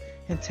safe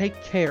and take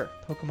care,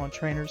 Pokemon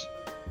trainers.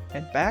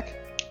 And back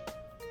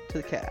to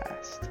the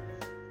cast.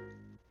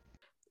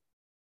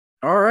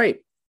 All right.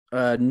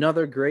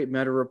 Another great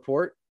meta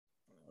report.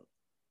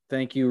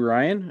 Thank you,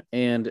 Ryan.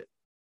 And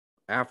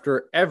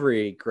after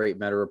every great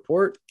meta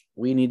report,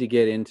 we need to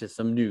get into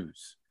some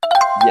news.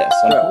 Yes,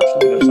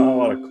 unfortunately, there's not a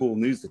lot of cool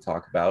news to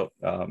talk about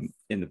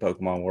in the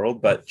Pokemon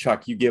world. But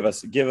Chuck, you give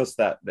us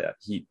that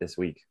heat this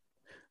week.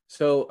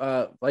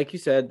 So, like you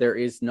said, there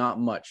is not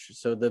much.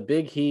 So the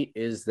big heat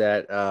is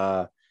that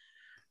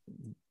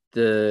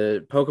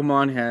the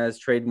Pokemon has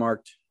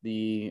trademarked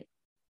the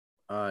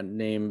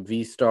name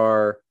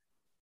V-Star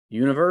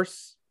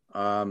Universe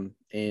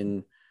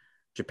in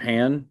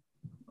Japan.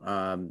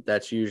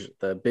 That's usually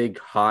the big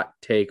hot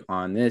take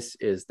on this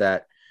is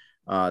that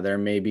there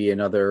may be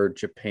another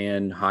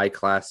Japan high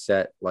class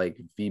set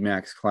like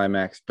VMAX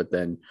Climax, but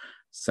then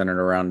centered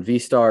around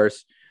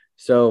V-Stars.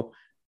 So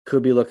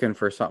could be looking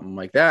for something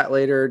like that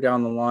later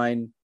down the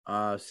line,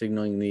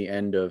 signaling the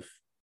end of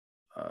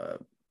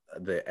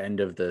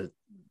the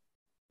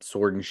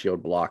Sword and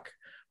Shield block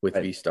with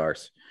right.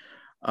 V-Stars.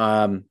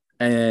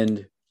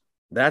 And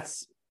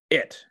that's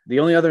it. The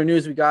only other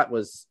news we got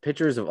was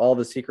pictures of all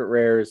the secret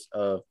rares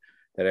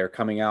that are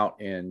coming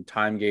out in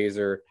Time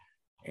Gazer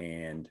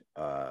and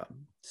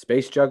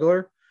Space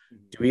Juggler.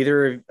 Do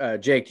either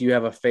Jake, do you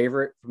have a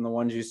favorite from the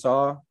ones you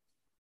saw?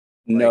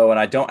 No, and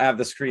I don't have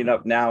the screen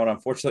up now. And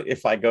unfortunately,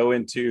 if I go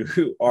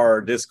into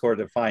our Discord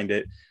to find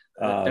it,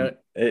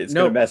 it's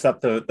going to mess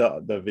up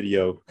the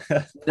video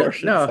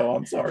portion. So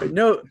I'm sorry.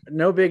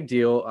 No big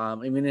deal. I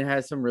mean, it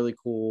has some really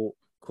cool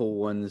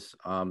ones.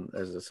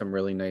 There's some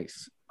really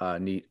nice,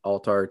 neat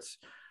alt arts.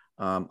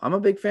 I'm a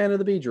big fan of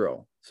the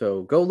Beedrill,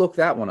 so go look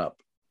that one up.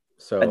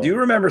 So I do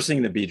remember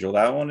seeing the Beedrill.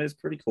 That one is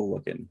pretty cool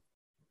looking.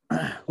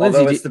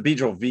 Although it's the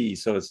Beedrill V,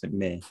 so it's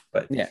me.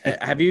 But yeah,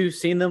 have you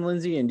seen them,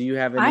 Lindsay? And do you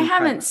have any? I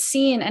haven't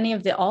seen any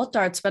of the alt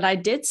arts, but I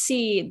did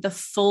see the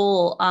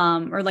full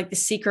or like the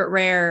secret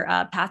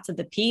rare Paths of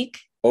the Peak.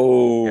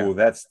 Oh,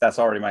 yeah. That's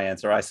already my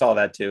answer. I saw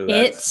that too.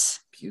 It's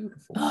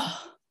beautiful.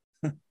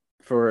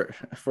 For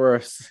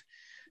a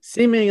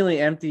seemingly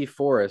empty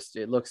forest,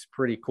 it looks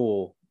pretty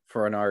cool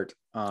for an art.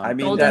 I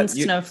mean, golden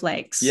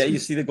snowflakes. Yeah, you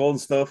see the golden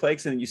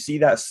snowflakes, and you see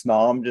that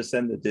snom just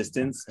in the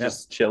distance,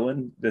 just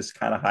chilling, just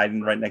kind of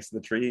hiding right next to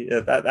the tree.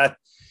 That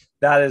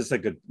is a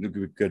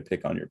good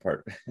pick on your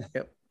part.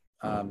 Yep,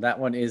 that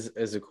one is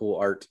a cool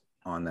art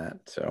on that.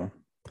 So,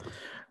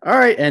 all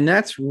right, and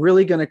that's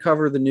really going to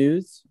cover the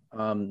news.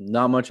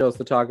 Not much else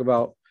to talk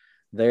about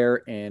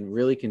there, and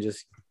really can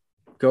just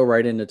go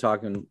right into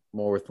talking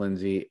more with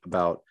Lindsay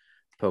about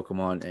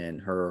Pokemon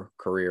and her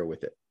career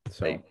with it.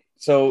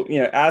 So,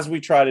 as we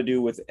try to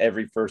do with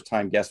every first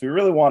time guest, we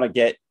really want to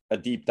get a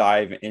deep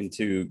dive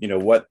into,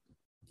 what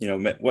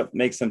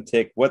makes them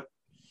tick, what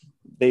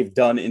they've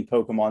done in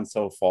Pokemon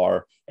so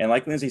far. And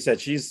like Lindsay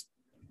said, she's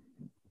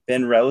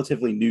been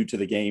relatively new to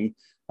the game,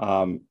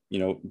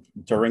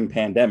 during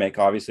pandemic.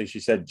 Obviously,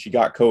 she said she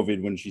got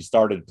COVID when she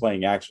started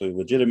playing actually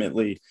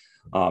legitimately,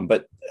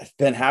 but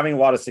been having a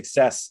lot of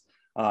success.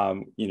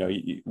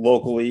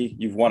 Locally,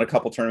 you've won a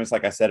couple tournaments,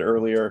 like I said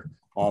earlier,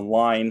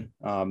 online.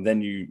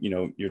 Then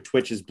your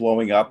Twitch is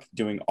blowing up,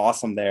 doing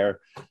awesome there,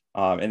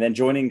 and then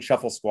joining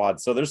Shuffle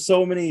Squad. So there's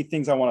so many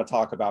things I want to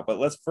talk about, but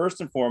let's first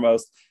and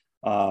foremost,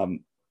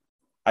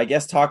 I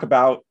guess, talk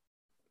about.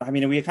 I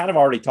mean, we kind of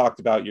already talked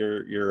about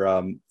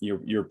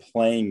your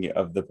playing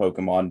of the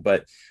Pokemon,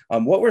 but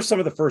what were some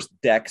of the first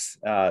decks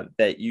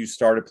that you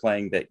started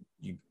playing that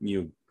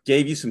you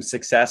gave you some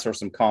success or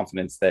some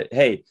confidence that,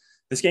 hey,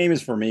 this game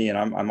is for me, and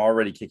I'm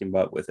already kicking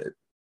butt with it?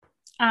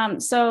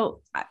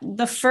 So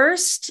the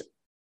first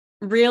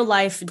real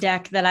life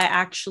deck that I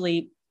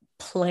actually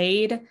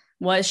played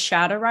was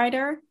Shadow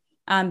Rider,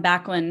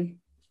 back when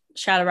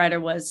Shadow Rider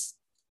was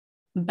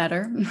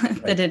better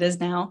than it is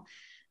now.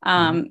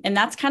 And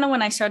that's kind of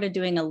when I started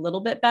doing a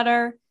little bit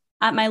better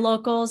at my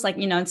locals. Like,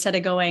 instead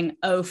of going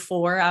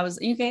 0-4, I was,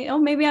 okay, oh,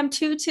 maybe I'm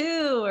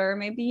 2-2, or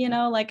maybe,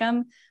 like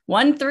I'm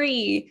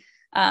 1-3.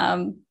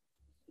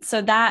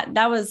 So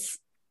that was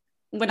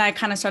when I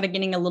kind of started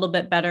getting a little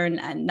bit better.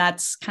 And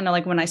that's kind of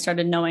like when I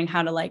started knowing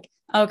how to like,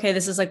 okay,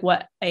 this is like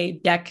what a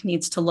deck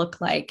needs to look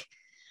like.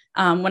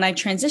 When I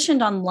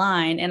transitioned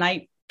online, and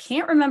I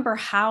can't remember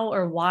how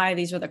or why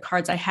these were the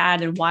cards I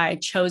had and why I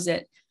chose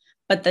it,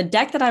 but the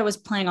deck that I was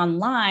playing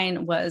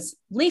online was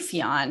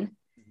Leafeon,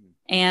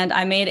 and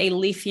I made a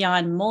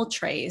Leafeon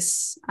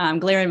Moltres,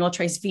 Galarian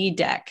Moltres V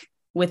deck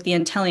with the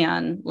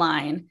Inteleon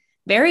line.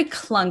 Very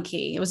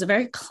clunky. It was a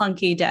very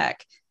clunky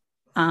deck.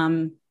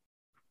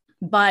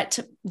 But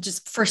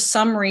just for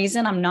some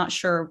reason, I'm not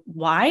sure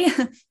why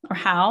or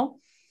how,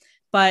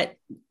 but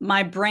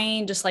my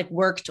brain just like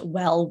worked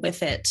well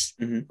with it.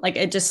 Like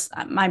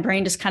my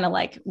brain just kind of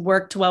like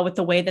worked well with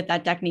the way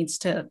that deck needs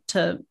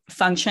to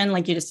function.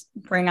 Like you just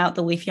bring out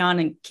the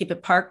Leafeon and keep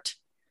it parked.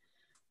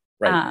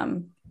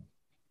 Right.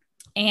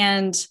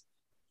 And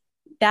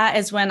that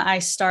is when I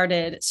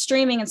started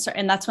streaming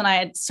and that's when I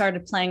had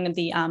started playing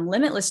the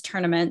Limitless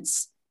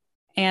tournaments,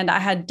 and I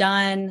had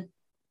done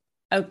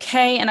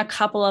okay in a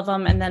couple of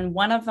them. And then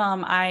one of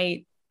them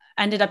I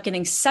ended up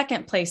getting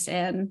second place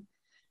in.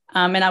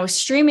 And I was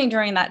streaming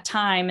during that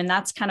time. And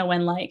that's kind of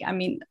when, like, I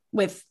mean,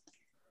 with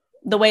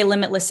the way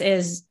Limitless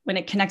is, when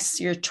it connects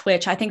to your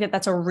Twitch, I think that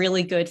that's a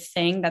really good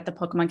thing that the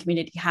Pokemon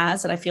community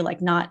has that I feel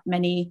like not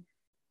many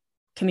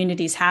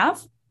communities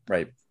have.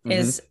 Right.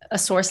 Is a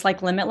source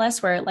like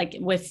Limitless, where like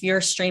with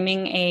your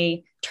streaming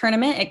a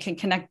tournament, it can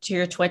connect to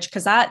your Twitch.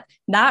 Cause that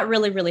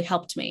really, really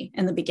helped me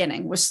in the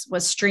beginning was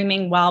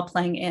streaming while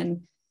playing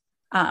in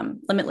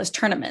Limitless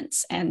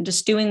tournaments and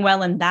just doing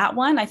well in that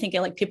one. I think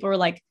people were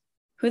like,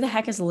 who the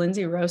heck is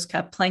Lindsay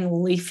Rosecup playing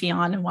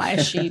Leafeon, and why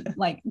is she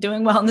like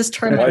doing well in this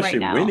tournament right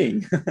now?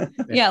 Winning?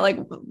 Yeah. Like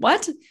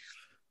what?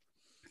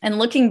 And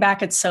looking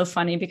back, it's so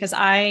funny because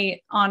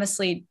I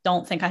honestly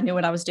don't think I knew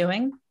what I was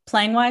doing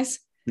playing wise.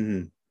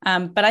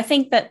 But I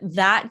think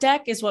that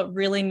deck is what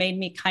really made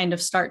me kind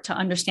of start to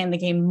understand the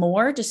game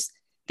more. Just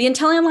the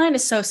Inteleon line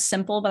is so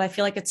simple, but I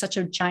feel like it's such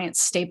a giant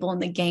staple in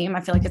the game. I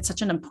feel like it's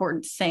such an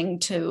important thing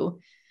to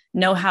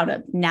know how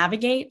to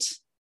navigate.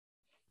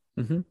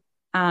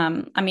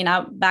 I mean,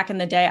 back in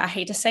the day, I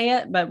hate to say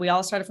it, but we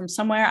all started from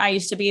somewhere. I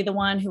used to be the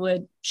one who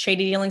would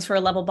shady dealings for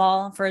a level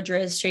ball for a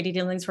Drizzt, shady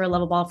dealings for a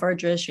level ball for a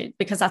Drizzt,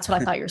 because that's what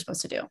I thought you were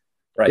supposed to do.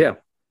 Right. Yeah.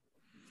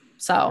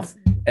 So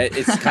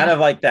it's kind of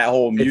like that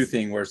whole Mew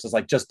thing where it's just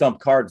like, just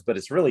dump cards, but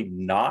it's really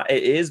not.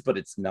 It is, but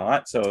it's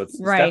not. So it's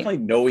definitely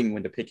knowing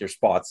when to pick your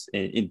spots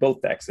in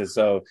both decks. And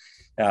so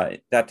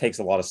that takes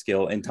a lot of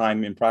skill and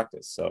time in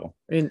practice. So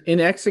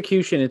in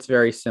execution, it's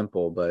very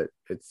simple, but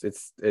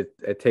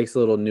it takes a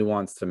little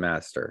nuance to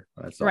master.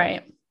 That's all.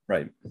 Right.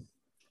 So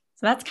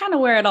that's kind of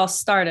where it all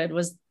started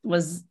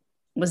was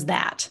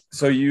that.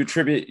 So you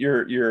attribute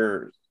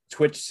your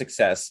Twitch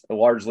success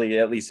largely,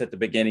 at least at the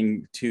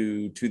beginning,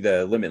 to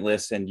the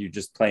Limitless, and you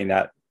just playing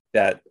that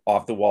that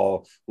off the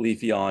wall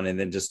Leafeon and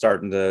then just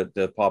starting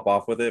to pop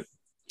off with it?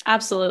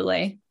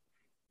 Absolutely.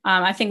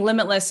 I think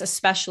Limitless,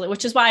 especially,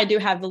 which is why I do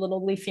have the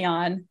little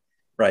Leafeon.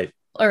 Right.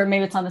 Or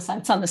maybe it's on the side.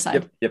 It's on the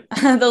side. Yep.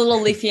 The little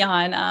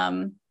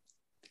Leafeon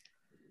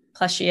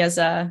plushie as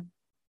a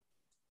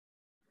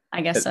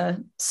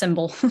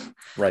symbol.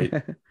 Right.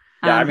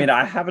 Yeah, I mean,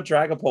 I have a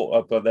Dragapult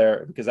up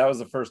there because that was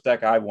the first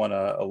deck I won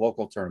a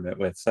local tournament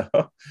with. So,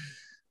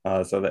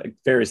 so that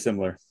very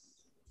similar.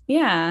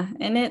 Yeah,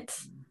 and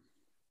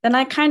then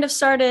I kind of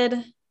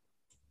started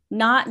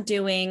not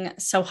doing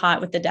so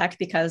hot with the deck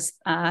because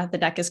the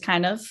deck is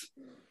kind of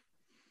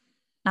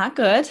not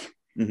good,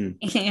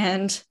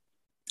 and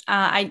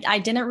I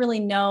didn't really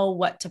know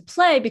what to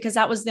play because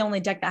that was the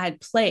only deck that I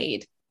had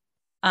played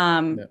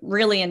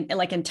really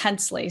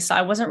intensely. So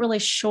I wasn't really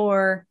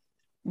sure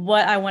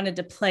what I wanted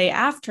to play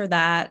after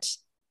that.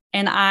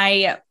 And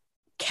I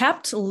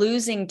kept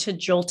losing to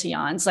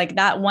Jolteons. Like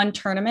that one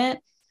tournament,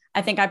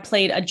 I think I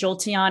played a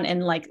Jolteon in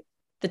like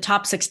the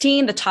top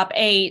 16, the top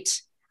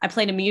 8. I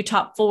played a Mew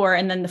top 4,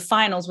 and then the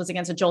finals was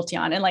against a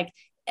Jolteon. And like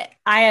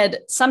I had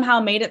somehow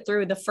made it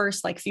through the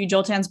first like few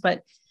Jolteons,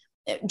 but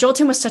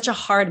Jolteon was such a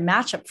hard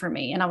matchup for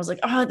me. And I was like,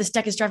 oh, this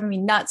deck is driving me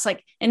nuts.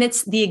 Like, and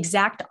it's the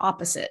exact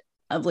opposite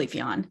of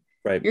Leafeon.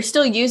 Right. You're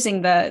still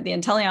using the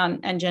Inteleon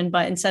engine,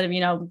 but instead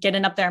of,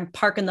 getting up there and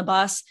parking the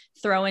bus,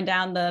 throwing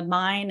down the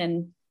mine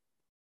and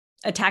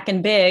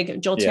attacking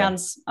big,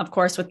 Jolteon's, of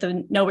course, with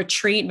the no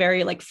retreat,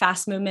 very like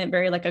fast movement,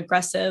 very like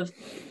aggressive.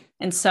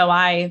 And so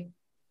I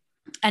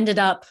ended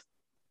up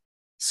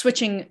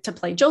switching to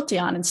play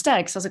Jolteon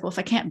instead. Cause I was like, well, if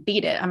I can't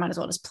beat it, I might as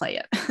well just play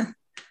it.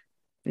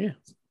 Yeah.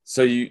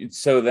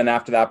 So then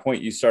after that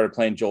point, you started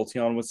playing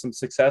Jolteon with some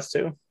success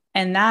too?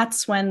 And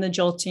that's when the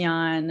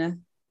Jolteon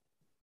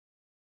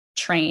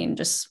train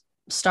just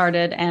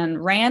started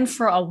and ran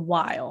for a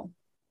while,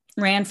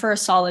 ran for a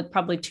solid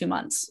probably 2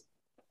 months.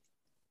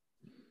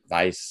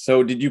 Nice.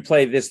 So did you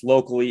play this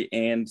locally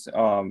and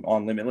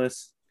on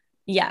Limitless?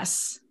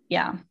 Yes.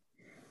 Yeah.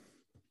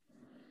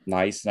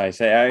 Nice.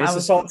 It's I a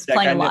was solid deck.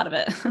 playing a lot of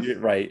it.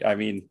 Right. I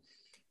mean,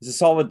 it's a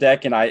solid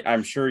deck, and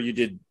I'm sure you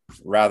did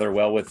rather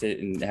well with it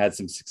and had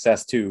some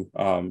success too.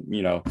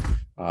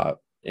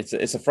 It's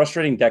a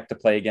frustrating deck to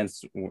play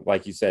against,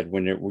 like you said,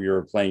 when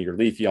you're playing your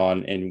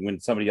Leafeon, and when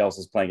somebody else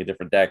is playing a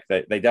different deck,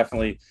 they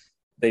definitely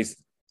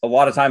a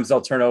lot of times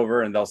they'll turn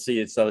over and they'll see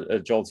it's a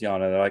Jolteon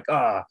and they're like,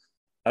 I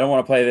don't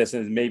want to play this,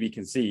 and maybe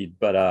concede,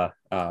 but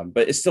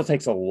it still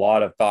takes a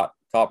lot of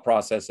thought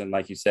process, and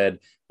like you said,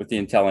 with the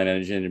Inteleon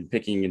engine and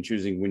picking and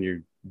choosing when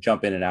you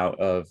jump in and out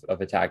of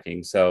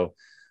attacking. So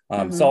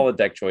solid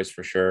deck choice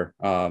for sure.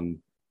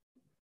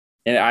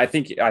 And I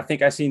think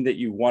I've seen that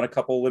you won a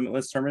couple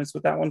Limitless tournaments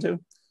with that one too.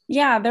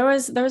 Yeah, there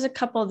was a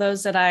couple of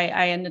those that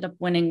I ended up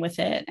winning with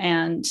it.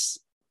 And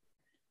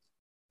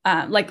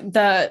like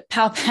the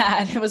Pal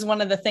Pad, it was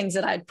one of the things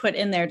that I'd put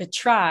in there to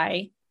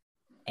try.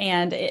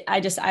 And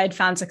I had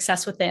found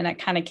success with it. And it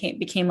kind of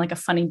became like a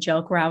funny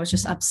joke where I was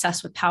just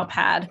obsessed with Pal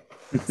Pad,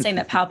 saying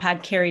that Pal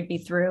Pad carried me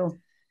through.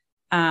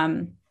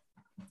 And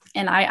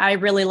I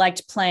really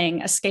liked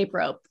playing Escape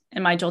Rope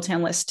in my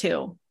Jolteon list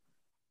too.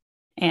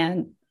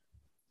 And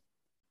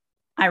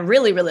I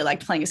really, really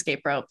liked playing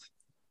Escape Rope.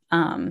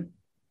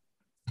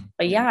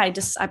 But yeah, I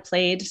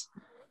played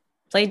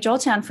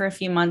Jolteon for a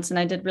few months, and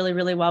I did really,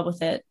 really well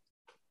with it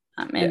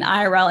in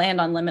IRL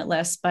and on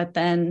Limitless. But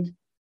then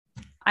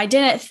I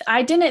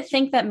didn't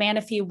think that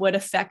Manaphy would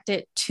affect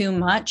it too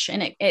much,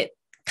 and it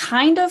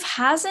kind of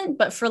hasn't.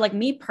 But for like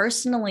me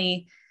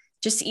personally,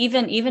 just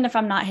even if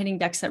I'm not hitting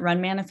decks that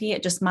run Manaphy,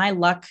 it just my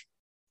luck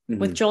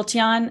with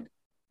Jolteon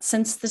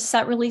since the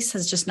set release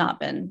has just not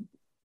been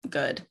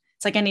good.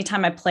 It's like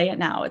anytime I play it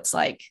now, it's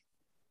like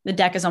the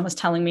deck is almost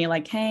telling me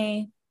like,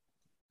 hey,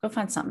 go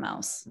find something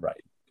else.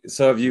 Right.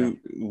 So have you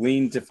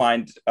leaned to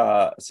find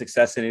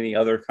success in any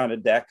other kind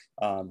of deck?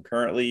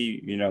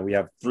 Currently, we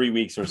have 3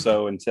 weeks or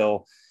so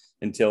until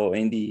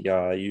Indy.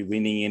 You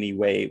leaning any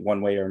way, one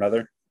way or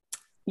another?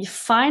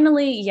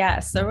 Finally,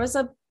 yes. There was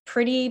a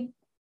pretty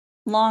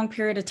long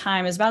period of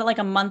time. It was about like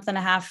a month and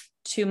a half,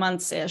 2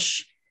 months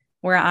ish,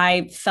 where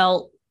I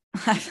felt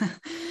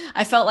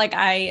like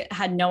I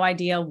had no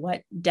idea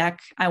what deck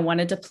I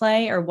wanted to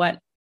play or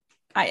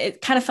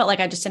it kind of felt like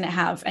I just didn't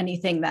have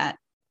anything that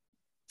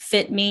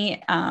fit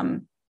me.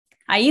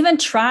 I even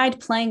tried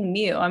playing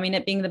Mew. I mean,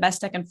 it being the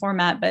best deck in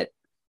format, but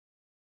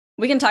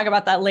we can talk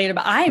about that later,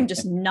 but I am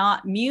just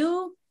not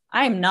Mew.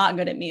 I am not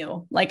good at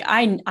Mew. Like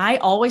I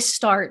always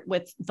start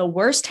with the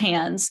worst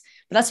hands,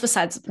 but that's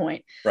besides the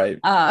point. Right.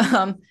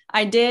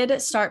 I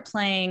did start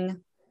playing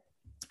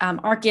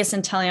Arceus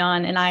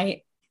Inteleon, and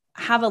I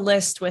have a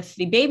list with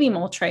the baby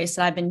Moltres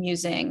that I've been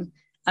using.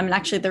 I mean,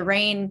 actually the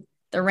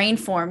rain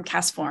form,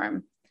 cast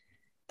form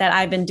that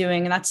I've been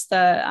doing. And that's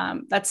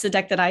the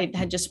deck that I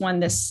had just won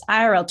this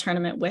IRL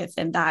tournament with,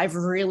 and that I've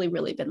really,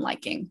 really been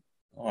liking.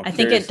 I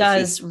think it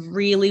does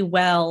really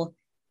well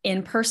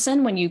in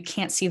person when you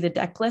can't see the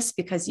deck list,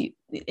 because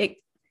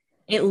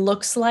it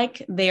looks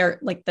like they're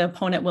like the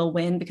opponent will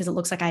win because it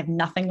looks like I have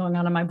nothing going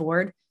on my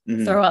board.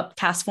 Throw up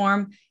cast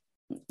form.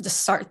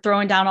 just start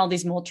throwing down all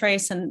these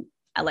Moltres and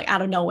like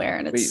out of nowhere.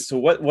 And it's Wait, so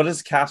what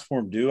does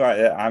Castform do?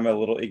 I'm a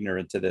little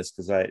ignorant to this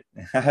because I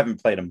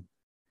haven't played them.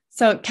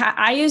 So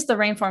I use the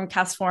Rainform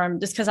Castform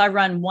just because I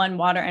run one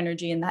water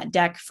energy in that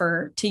deck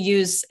to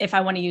use if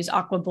I want to use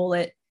Aqua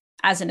Bullet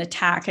as an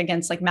attack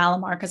against like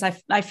Malamar, because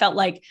I felt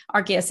like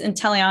Arceus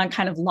Inteleon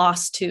kind of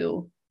lost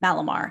to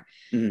Malamar.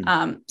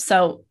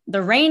 So the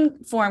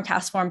Rainform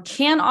Castform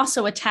can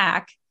also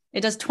attack.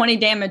 It does 20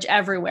 damage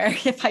everywhere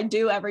if I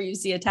do ever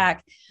use the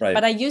attack,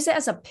 but I use it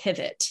as a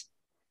pivot.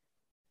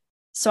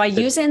 So I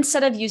use it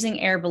instead of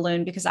using Air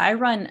Balloon because I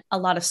run a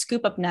lot of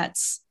scoop up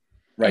nets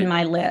in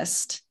my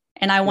list.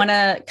 And I want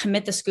to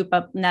commit the scoop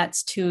up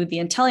nets to the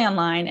Inteleon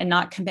line and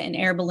not commit an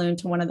Air Balloon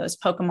to one of those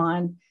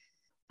Pokemon.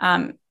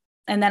 And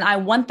then I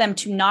want them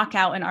to knock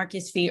out an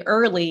Arceus V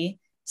early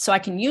so I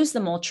can use the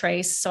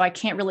Moltres. So I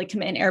can't really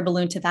commit an Air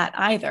Balloon to that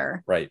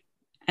either. Right.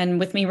 And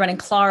with me running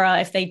Clara,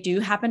 if they do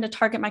happen to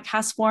target my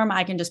Castform,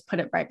 I can just put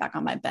it right back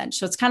on my bench.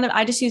 So it's kind of,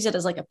 I just use it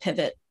as like a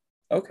pivot.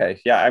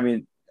 Okay. Yeah. I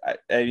mean,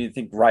 I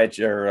think Riot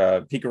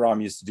or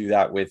Pikarom used to do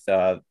that with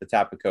the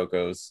Tapu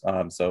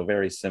Kokos. So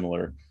very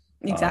similar.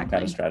 Exactly.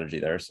 Kind of strategy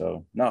there.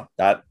 So no,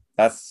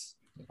 that's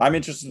I'm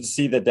interested to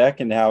see the deck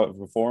and how it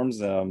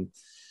performs. And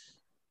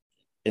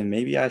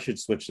maybe I should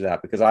switch to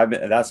that because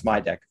that's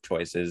my deck of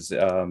choice is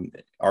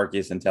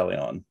Arceus and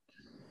Inteleon.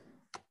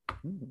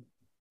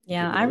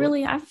 Yeah,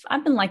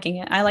 I've been liking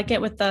it. I like it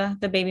with the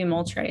baby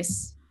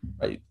Moltres.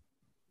 Right.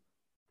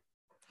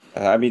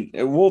 I mean,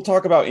 we'll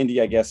talk about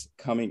Indy, I guess,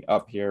 coming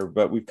up here,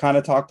 but we've kind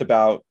of talked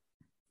about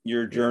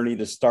your journey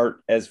to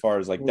start as far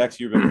as like decks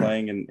you've been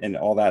playing and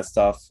all that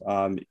stuff.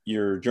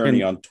 Your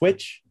journey on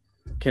Twitch.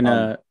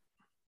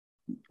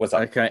 What's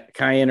up? Can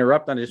I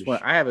interrupt?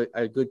 I have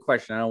a good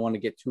question. I don't want to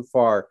get too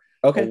far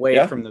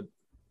away from the.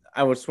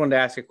 I just wanted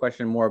to ask a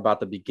question more about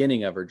the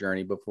beginning of her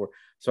journey before,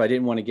 so I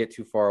didn't want to get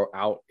too far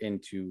out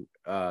into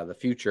the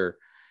future.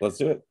 Let's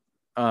do it.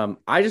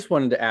 I just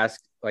wanted to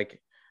ask,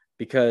 like,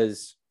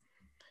 because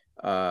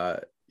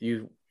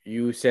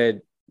you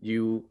said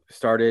you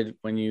started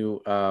when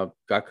you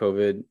got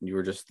COVID, you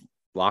were just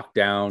locked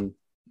down,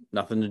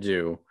 nothing to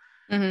do.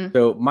 Mm-hmm.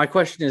 So my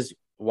question is,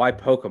 why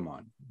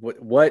Pokemon?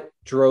 What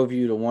drove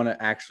you to want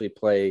to actually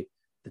play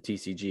the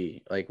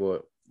TCG? Like,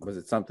 what was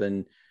it?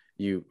 Something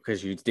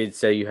because you did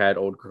say you had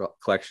old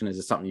collection. Is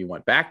it something you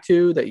went back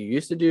to that you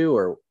used to do,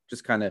 or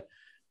just kind of?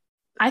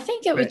 I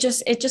think it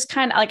just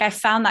kind of like I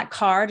found that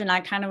card and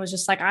I kind of was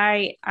just like,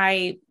 I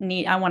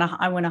want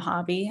a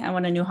hobby. I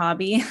want a new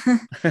hobby.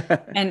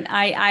 And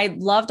I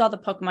loved all the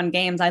Pokemon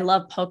games. I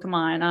love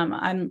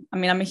Pokemon.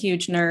 I'm a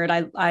huge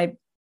nerd. I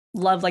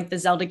love like the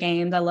Zelda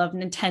games. I love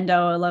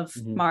Nintendo. I love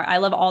Mario. I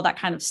love all that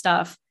kind of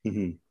stuff.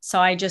 Mm-hmm. So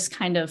I just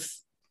kind of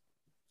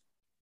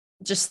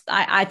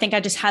I think I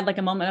just had like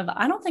a moment of,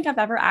 I don't think I've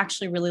ever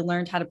actually really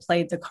learned how to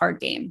play the card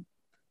game.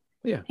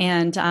 Yeah.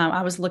 And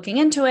I was looking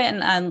into it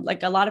and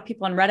like a lot of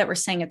people on Reddit were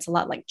saying it's a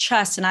lot like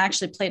chess. And I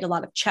actually played a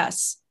lot of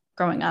chess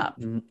growing up.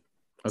 Okay.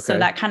 So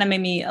that kind of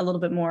made me a little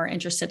bit more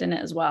interested in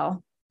it as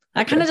well.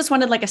 I kind of just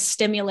wanted like a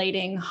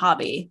stimulating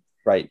hobby.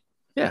 Right.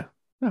 Yeah.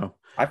 No.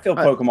 I feel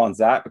Pokemon's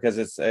that because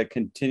it's a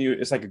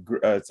it's like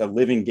it's a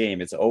living game.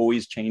 It's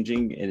always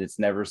changing and it's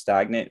never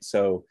stagnant.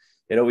 So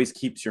it always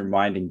keeps your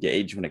mind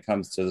engaged when it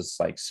comes to just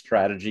like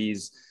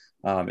strategies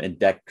and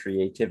deck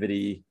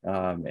creativity.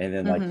 And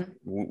then like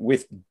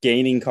with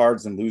gaining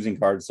cards and losing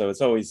cards. So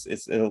it's always,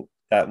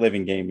 that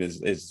living game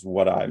is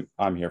what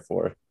I'm here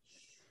for.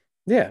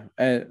 Yeah.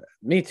 And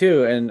me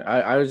too. And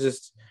I was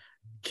just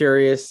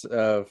curious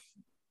of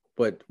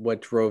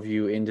what drove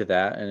you into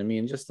that. And I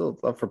mean, just the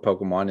love for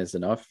Pokemon is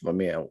enough. I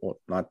mean,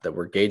 not that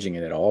we're gauging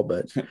it at all,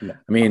 but No,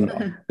 I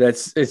mean,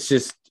 it's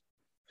just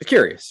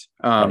curious.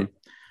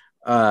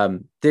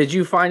 Did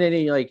you find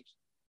any, like,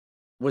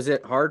 was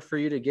it hard for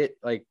you to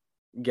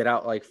get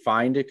out, like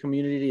find a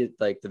community,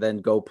 like to then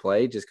go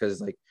play, just because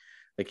like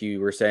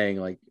you were saying,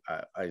 like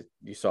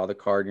you saw the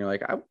card and you're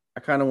like, I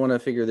kind of want to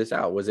figure this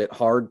out. Was it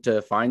hard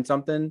to find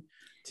something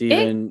to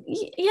even?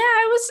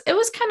 It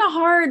was kind of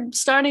hard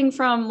starting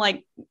from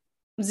like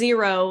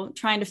zero,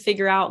 trying to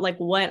figure out like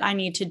what I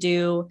need to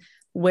do,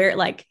 where,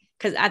 like,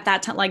 because at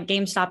that time, like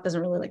GameStop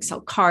doesn't really like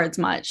sell cards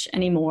much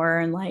anymore.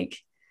 And like,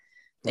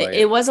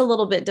 it was a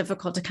little bit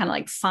difficult to kind of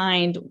like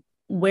find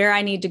where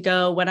I need to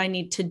go, what I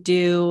need to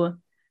do.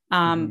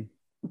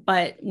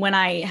 But when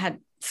I had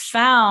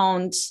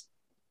found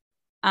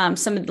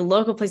some of the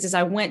local places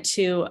I went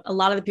to, a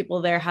lot of the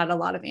people there had a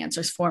lot of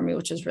answers for me,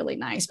 which was really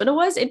nice. But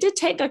it did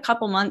take a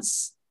couple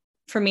months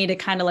for me to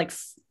kind of like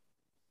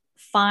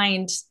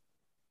find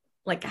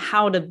like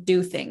how to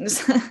do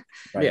things.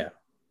 Right. Yeah.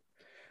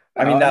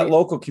 I mean, that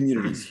local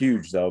community is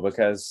huge though,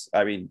 because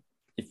I mean,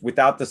 if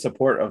without the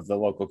support of the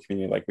local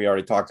community, like we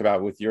already talked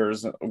about with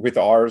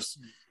ours,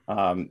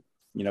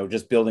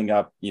 just building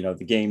up,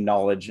 the game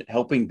knowledge,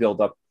 helping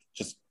build up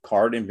just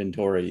card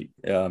inventory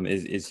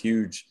is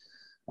huge.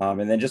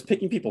 And then just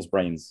picking people's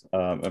brains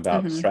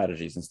about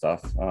strategies and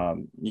stuff.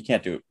 You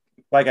can't do it.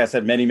 Like I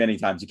said, many, many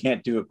times, you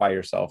can't do it by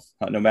yourself,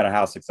 no matter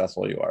how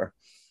successful you are.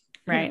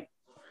 Right.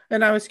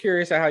 And I was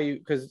curious how you,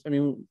 because I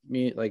mean,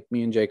 me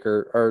and Jake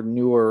are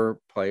newer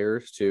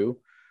players too.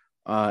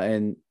 I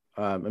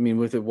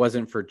mean, if it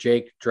wasn't for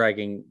Jake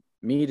dragging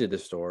me to the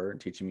store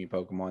and teaching me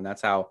Pokemon,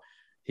 that's how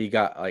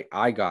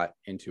I got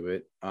into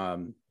it,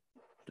 and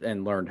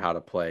learned how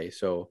to play.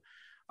 So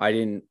I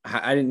didn't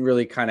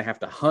really kind of have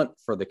to hunt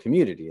for the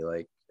community.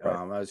 Like, Right.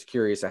 I was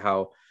curious at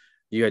how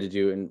you had to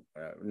do. And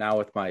now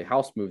with my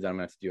house move that I'm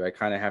going to have to do, I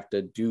kind of have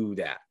to do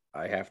that.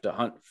 I have to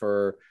hunt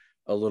for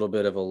a little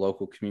bit of a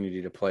local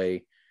community to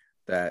play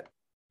that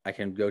I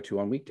can go to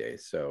on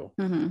weekdays. So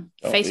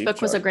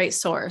Facebook was a great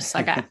source.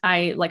 Like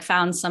I like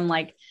found some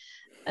like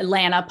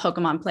Atlanta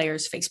Pokemon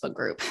players Facebook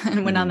group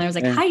and went on there. I was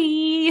like,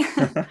 hi.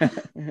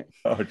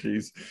 Oh,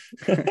 geez.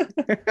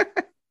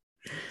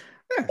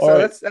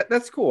 So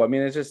that's cool. I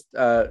mean, it's just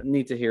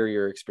neat to hear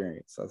your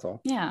experience. That's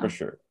all. Yeah, For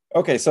sure.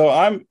 Okay, so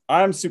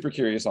I'm super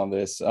curious on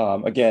this.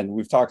 Again,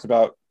 we've talked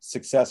about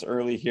success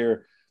early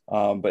here,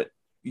 but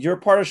you're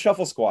part of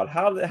Shuffle Squad.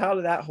 How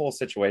did that whole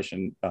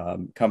situation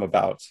come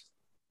about?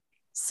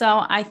 So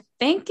I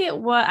think it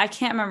was, I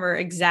can't remember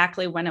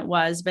exactly when it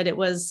was, but it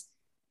was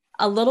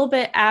a little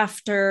bit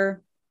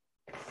after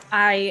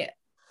I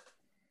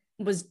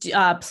was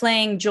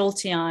playing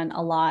Jolteon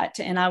a lot,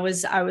 and I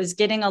was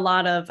getting a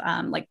lot of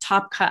like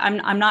top cut.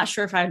 I'm not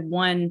sure if I had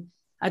won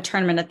a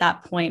tournament at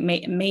that point,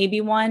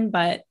 maybe one,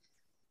 but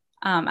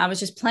I was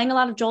just playing a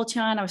lot of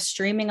Jolteon. I was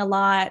streaming a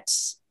lot,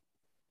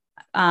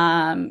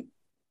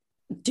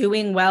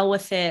 doing well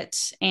with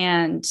it,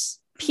 and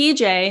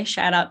PJ,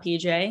 shout out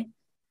PJ,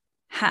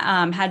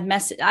 had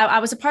message. I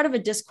was a part of a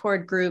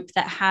Discord group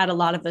that had a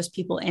lot of those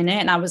people in it,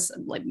 and I was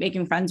like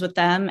making friends with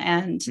them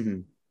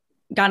and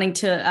got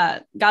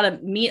to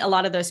meet a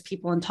lot of those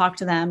people and talk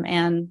to them.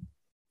 And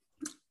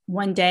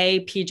one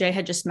day PJ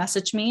had just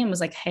messaged me and was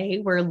like, hey,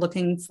 we're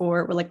looking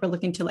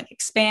to like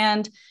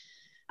expand.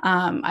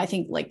 I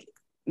think like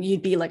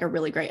you'd be like a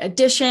really great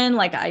addition.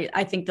 Like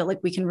I think that like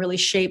we can really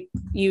shape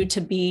you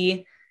to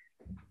be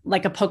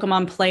like a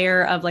Pokemon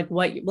player of like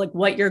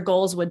what your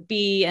goals would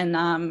be.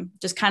 And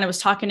just kind of was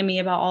talking to me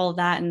about all of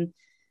that and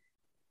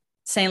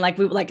saying like,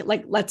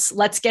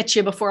 let's get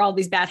you before all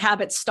these bad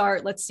habits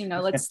start. Let's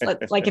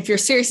like, if you're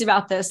serious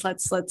about this,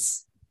 let's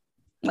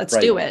Right.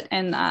 do it.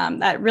 And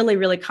that really,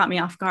 really caught me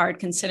off guard,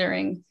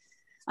 considering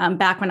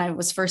back when I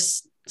was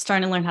first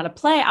starting to learn how to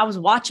play, I was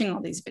watching all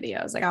these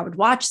videos. Like I would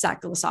watch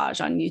Zach Lesage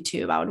on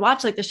YouTube. I would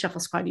watch like the Shuffle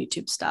Squad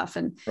YouTube stuff.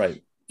 And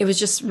Right. it was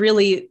just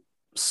really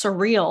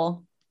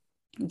surreal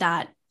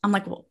that I'm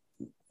like, well,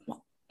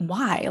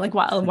 why? Like,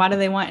 why do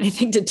they want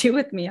anything to do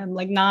with me? I'm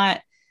like,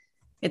 not,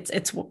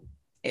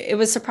 it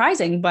was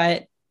surprising,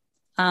 but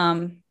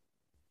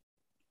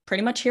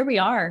pretty much here we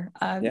are.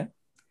 Yeah.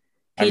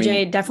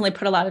 PJ definitely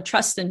put a lot of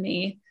trust in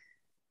me,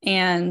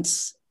 and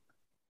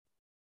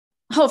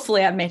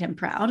hopefully I've made him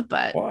proud.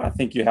 But Well, I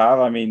think you have.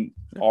 I mean,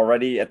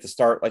 already at the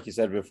start, like you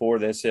said before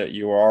this,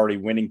 you were already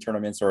winning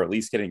tournaments or at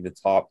least getting the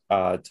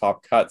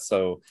top cut.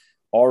 So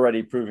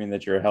already proving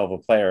that you're a hell of a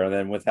player. And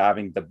then with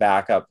having the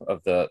backup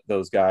of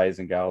those guys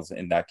and gals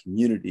in that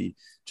community,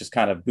 just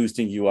kind of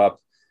boosting you up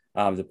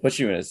to put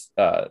you in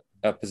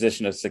a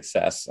position of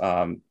success,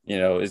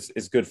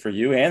 is good for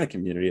you and the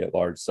community at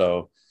large.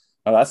 So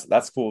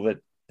that's cool that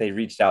they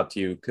reached out to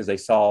you because they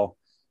saw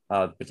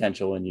the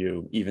potential in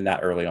you even that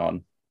early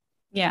on.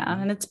 Yeah,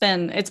 and it's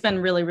been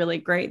really, really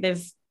great.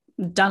 They've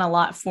done a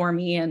lot for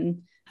me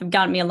and have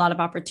gotten me a lot of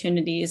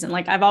opportunities. And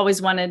like I always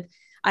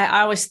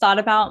thought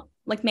about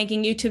like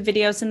making YouTube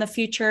videos in the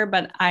future,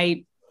 but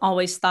I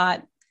always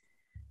thought,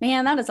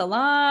 man, that is a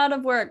lot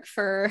of work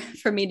for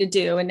me to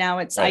do. And now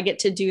Right. I get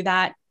to do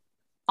that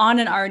on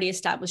an already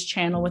established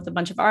channel with a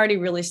bunch of already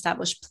really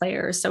established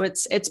players. So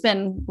it's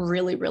been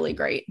really, really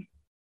great.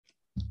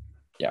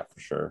 Yeah, for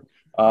sure.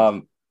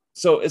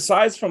 So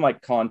aside from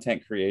like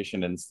content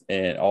creation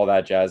and all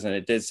that jazz, and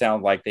it did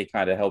sound like they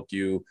kind of helped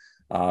you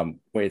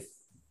with,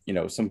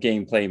 some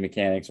gameplay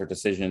mechanics or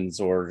decisions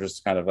or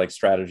just kind of like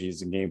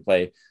strategies and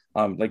gameplay,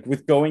 like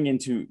with going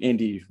into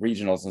indie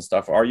regionals and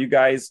stuff, are you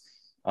guys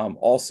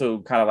also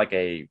kind of like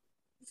a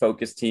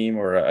focus team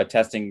or a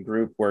testing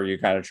group where you're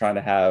kind of trying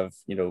to have,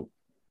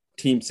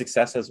 team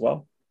success as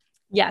well?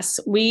 Yes,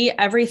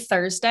 every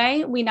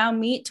Thursday we now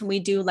meet and we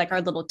do like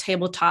our little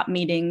tabletop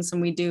meetings,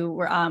 and we're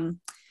going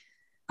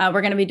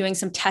to be doing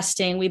some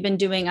testing. We've been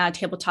doing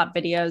tabletop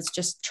videos,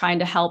 just trying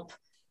to help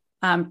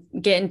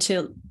get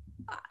into,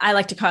 I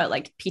like to call it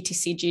like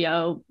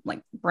PTCGO,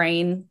 like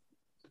brain,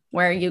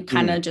 where you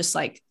kind of just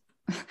like,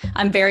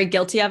 I'm very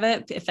guilty of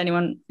it. If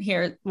anyone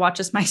here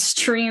watches my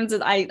streams,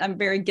 I'm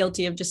very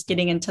guilty of just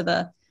getting into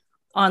the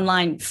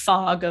online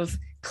fog of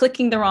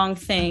clicking the wrong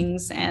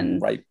things and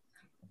Right.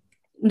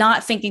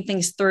 not thinking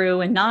things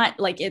through, and not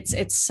like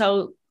it's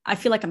so, I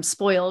feel like I'm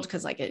spoiled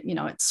because like it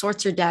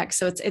sorts your deck.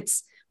 So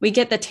we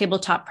get the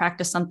tabletop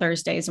practice on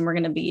Thursdays, and we're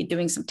going to be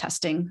doing some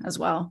testing as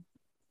well.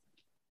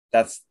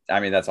 That's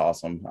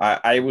awesome.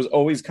 I was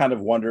always kind of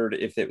wondered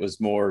if it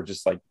was more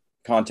just like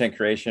content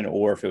creation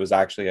or if it was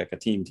actually like a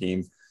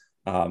team.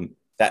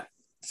 That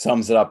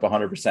sums it up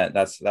 100%.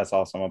 That's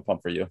awesome. I'm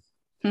pumped for you.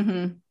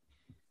 Mm-hmm.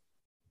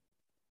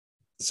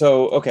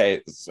 So,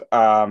 okay.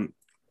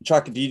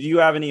 Chuck, do you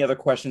have any other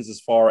questions as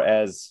far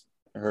as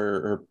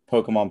her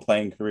Pokemon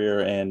playing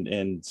career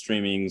and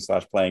streaming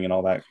 / playing and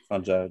all that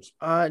fun jazz?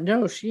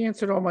 No, she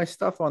answered all my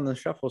stuff on the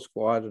Shuffle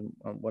Squad and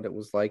what it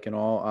was like and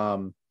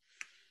all.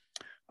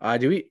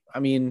 Do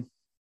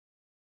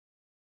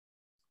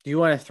you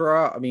want to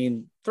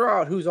throw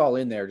out who's all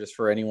in there just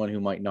for anyone who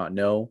might not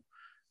know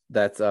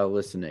that's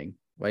listening?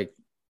 Like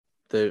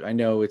I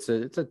know it's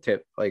a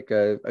tip, like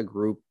a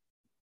group,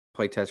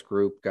 playtest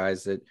group,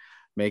 guys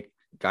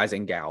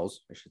and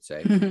gals, I should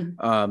say,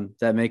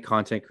 that make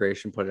content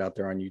creation, put it out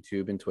there on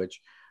YouTube and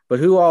Twitch. But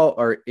who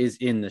all is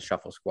in the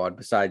Shuffle Squad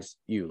besides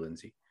you,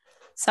 Lindsay?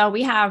 So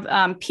we have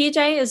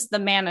PJ is the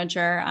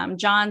manager.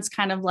 John's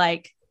kind of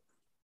like,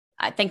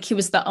 I think he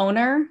was the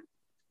owner.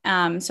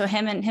 So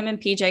him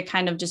and PJ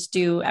kind of just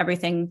do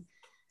everything.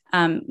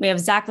 We have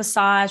Zach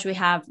Lesage, we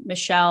have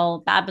Michelle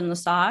Babin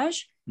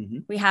Lesage,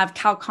 we have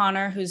Cal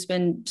Connor, who's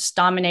been just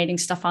dominating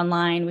stuff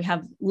online. We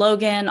have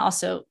Logan,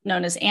 also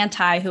known as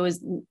Anti, who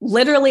is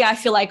literally, I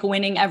feel like,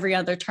 winning every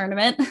other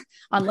tournament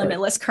on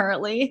Limitless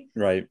currently.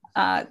 Right.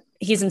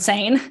 He's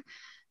insane.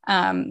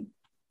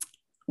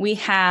 We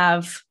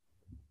have,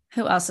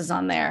 who else is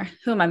on there?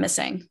 Who am I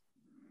missing?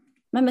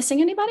 Am I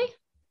missing anybody?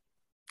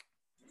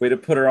 Way to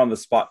put her on the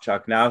spot,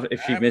 Chuck. Now,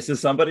 if she misses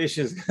somebody,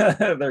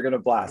 they're gonna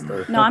blast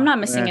her. No, I'm not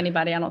missing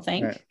anybody. I don't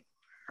think.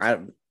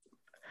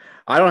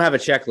 I don't have a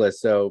checklist,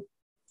 so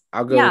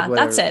I'll go. Yeah,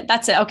 that's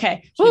it.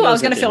 Okay. Ooh, I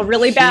was gonna feel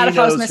really bad if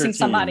I was missing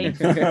somebody.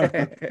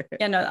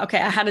 Yeah, no. Okay,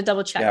 I had to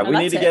double check. Yeah, no, we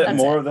need to get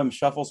more of them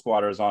Shuffle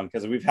Squatters on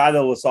because we've had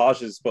the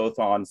Lesages both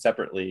on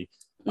separately,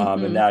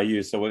 and now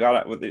you. So we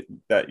got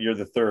that you're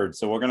the third.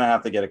 So we're gonna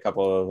have to get a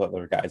couple of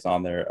other guys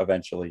on there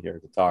eventually here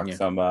to talk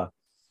some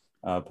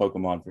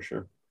Pokemon for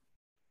sure.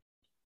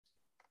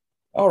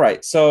 All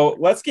right, so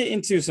let's get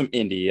into some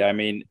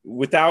indie.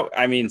 Without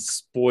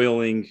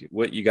spoiling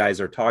what you guys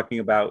are talking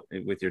about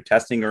with your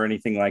testing or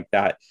anything like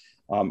that.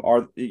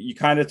 You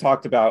kind of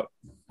talked about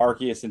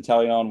Arceus and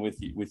Teleon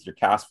with your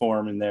cast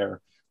form in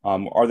there.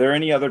 Are there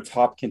any other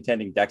top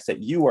contending decks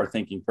that you are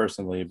thinking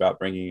personally about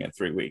bringing in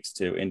 3 weeks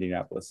to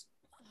Indianapolis?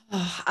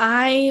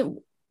 I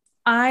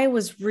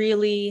was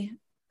really,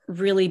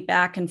 really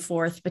back and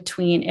forth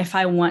between if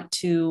I want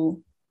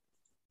to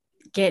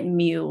get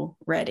Mew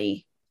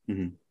ready.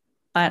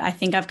 But I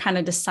think I've kind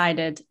of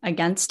decided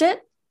against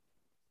it.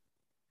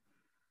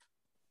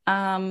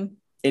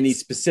 Any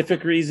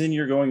specific reason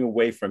you're going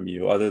away from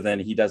Mew other than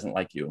he doesn't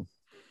like you?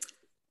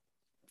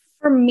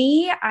 For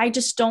me, I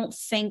just don't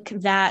think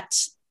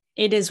that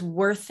it is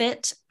worth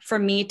it for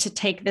me to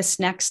take this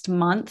next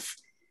month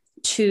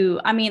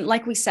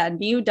like we said,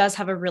 Mew does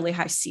have a really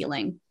high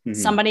ceiling.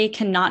 Somebody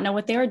cannot know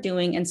what they are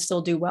doing and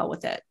still do well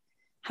with it.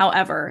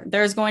 However,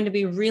 there's going to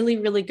be really,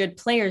 really good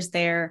players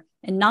there.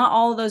 And not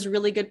all of those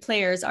really good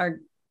players are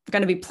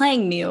going to be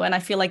playing Mew. And I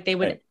feel like they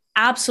would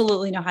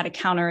absolutely know how to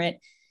counter it.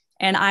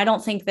 And I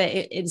don't think that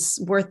it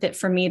is worth it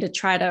for me to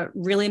try to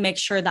really make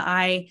sure that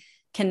I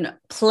can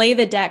play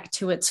the deck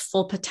to its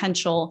full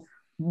potential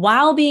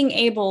while being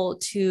able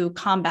to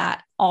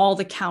combat all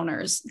the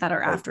counters that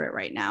are after it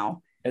right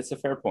now. It's a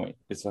fair point.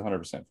 It's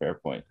 100% fair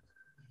point.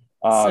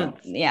 So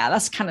yeah,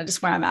 that's kind of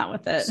just where I'm at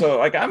with it. So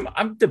like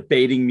I'm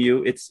debating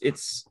Mew.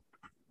 It's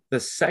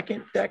the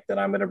second deck that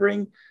I'm going to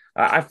bring.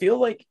 I feel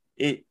like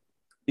it's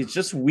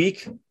just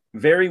weak,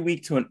 very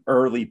weak to an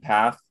early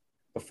path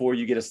before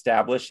you get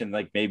established and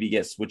like maybe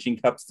get switching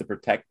cups to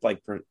protect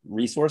like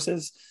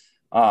resources.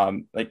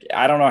 Like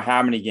I don't know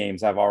how many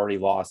games I've already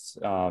lost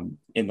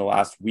in the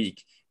last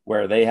week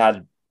where they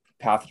had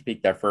Path to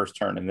Peak their first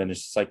turn and then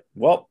it's just like,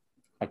 well,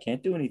 I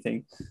can't do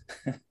anything.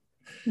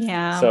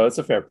 Yeah. So it's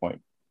a fair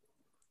point.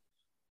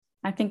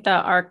 I think the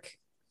Arc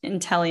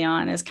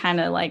Inteleon is kind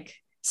of like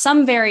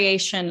some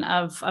variation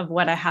of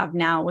what I have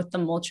now with the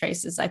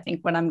Moltres is I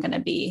think what I'm going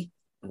to be.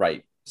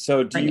 Right.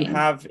 So do you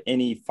have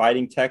any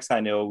fighting techs?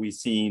 I know we've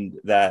seen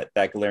that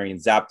Galarian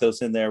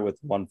Zapdos in there with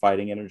 1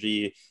 fighting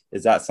energy.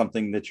 Is that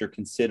something that you're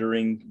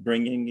considering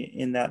bringing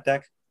in that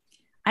deck?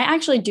 I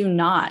actually do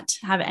not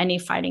have any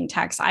fighting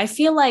techs. I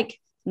feel like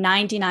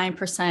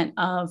 99%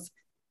 of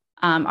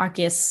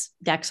Arceus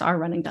decks are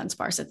running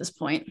Dunsparce at this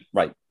point.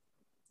 Right.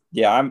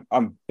 Yeah,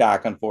 I'm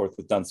back and forth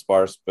with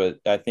Dunsparce, but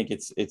I think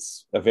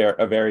it's a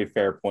very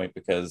fair point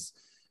because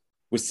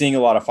we're seeing a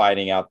lot of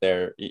fighting out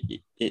there.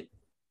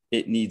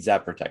 It needs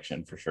that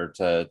protection for sure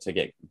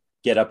to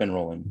get up and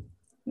rolling.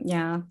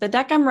 Yeah, the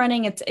deck I'm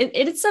running,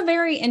 it's a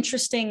very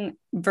interesting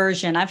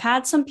version. I've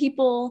had some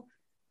people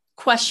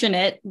question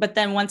it, but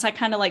then once I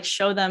kind of like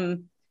show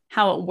them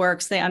how it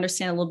works, they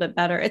understand a little bit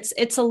better.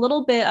 It's a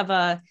little bit of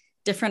a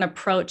different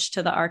approach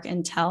to the Arc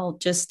Intel.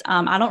 Just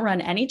I don't run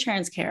any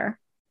Transcare.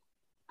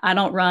 I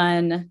don't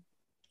run.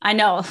 I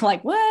know,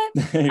 like what?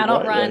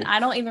 I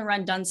don't even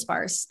run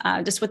Dunsparce.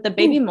 Just with the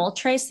baby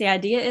Moltres, the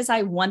idea is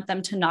I want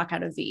them to knock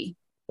out a V.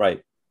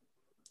 Right.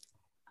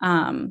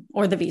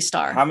 Or the V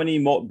Star. How many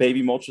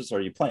baby Moltres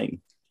are you playing?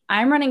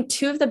 I'm running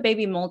 2 of the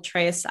baby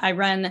Moltres. I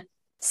run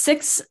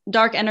 6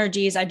 dark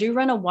energies. I do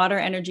run a water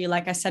energy,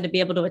 like I said, to be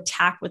able to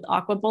attack with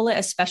Aqua Bullet,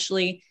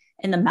 especially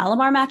in the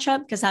Malamar matchup,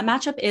 because that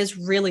matchup is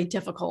really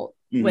difficult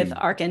with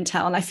Arc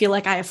Intel. And I feel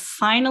like I have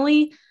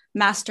finally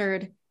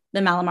mastered the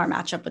Malamar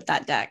matchup with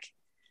that deck.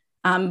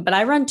 But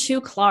I run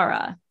 2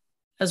 Clara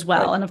as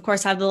well. Right. And of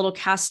course I have the little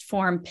cast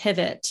form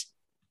pivot.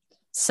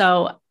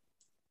 So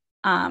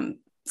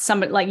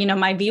somebody like,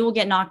 my V will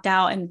get knocked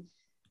out, and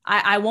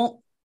I won't,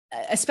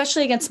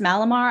 especially against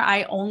Malamar,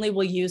 I only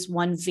will use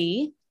 1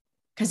 V,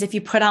 because if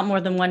you put out more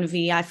than 1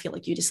 V, I feel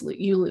like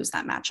you lose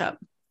that matchup.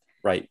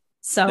 Right.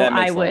 So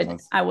I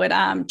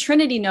would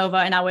Trinity Nova,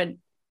 and I would,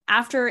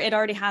 after it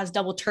already has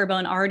double turbo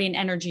and already an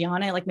energy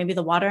on it, like maybe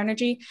the water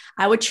energy,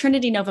 I would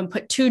Trinity Nova and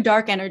put 2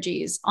 dark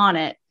energies on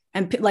it.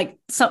 And like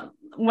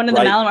one of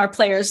the Malamar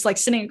players, like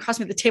sitting across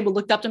me at the table,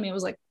 looked up to me and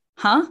was like,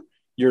 huh?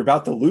 You're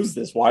about to lose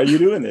this. Why are you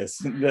doing this?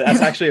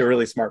 That's actually a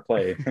really smart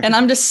play. And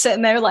I'm just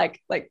sitting there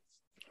like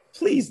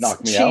please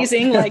knock me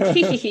cheesing, out. Like,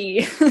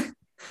 hee.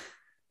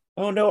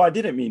 Oh no, I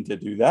didn't mean to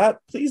do that.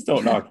 Please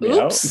don't knock me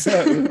out.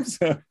 Oops.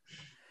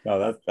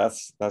 No,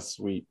 that's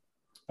sweet.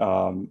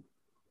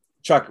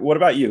 Chuck, what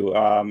about you?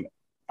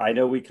 I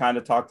know we kind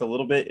of talked a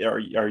little bit.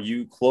 Are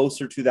you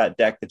closer to that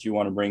deck that you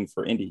want to bring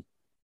for Indy?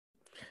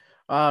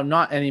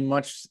 Not any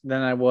much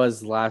than I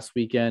was last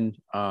weekend.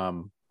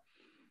 I'm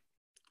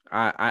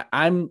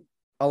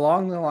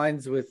along the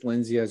lines with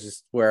Lindsay. I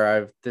just where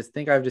I've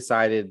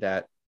decided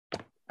that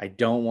I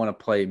don't want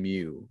to play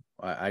Mew.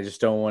 I just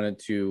don't want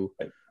it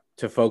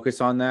to focus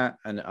on that.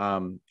 And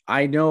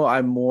I know I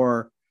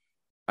want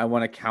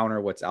to counter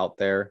what's out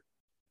there.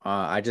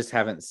 I just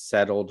haven't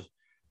settled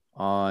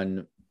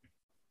on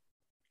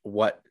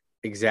what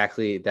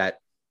exactly that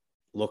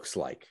looks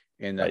like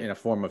in a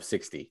form of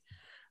 60.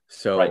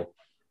 So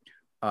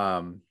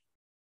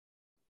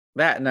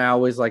that, and I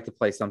always like to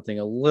play something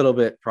a little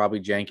bit probably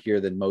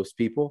jankier than most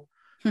people.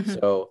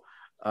 So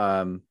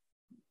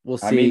we'll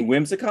see. I mean,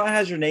 Whimsicott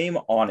has your name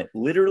on it.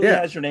 Literally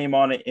has your name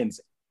on it, and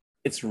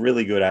it's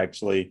really good,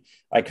 actually.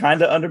 I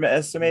kind of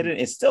underestimated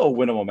it. It's still a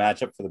winnable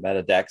matchup for the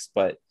meta decks,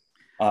 but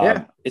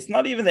it's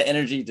not even the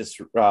energy just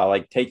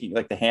like taking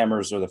like the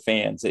hammers or the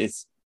fans.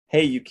 It's,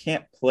 hey, you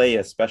can't play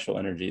a special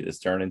energy this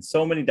turn, and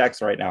so many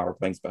decks right now are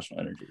playing special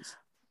energies.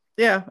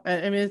 Yeah,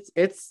 I mean,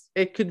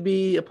 it could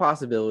be a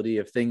possibility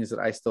of things that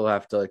I still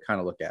have to kind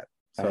of look at.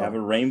 So, I have a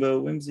rainbow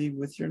Whimsy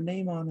with your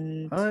name on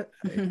it.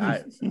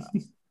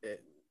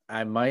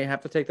 I might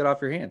have to take that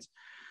off your hands.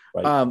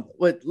 Right.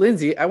 But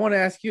Lindsay, I want to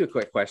ask you a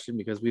quick question,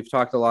 because we've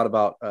talked a lot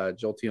about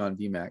Jolteon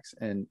VMAX,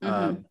 and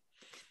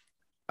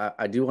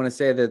I do want to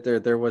say that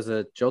there was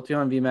a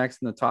Jolteon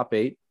VMAX in the top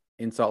 8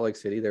 in Salt Lake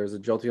City. There was a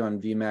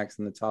Jolteon VMAX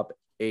in the top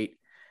 8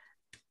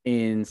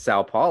 in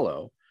Sao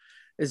Paulo.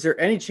 Is there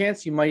any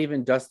chance you might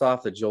even dust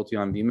off the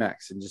Jolteon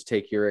VMAX and just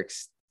take your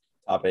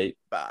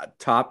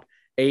top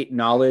 8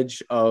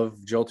 knowledge of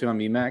Jolteon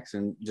VMAX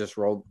and just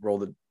roll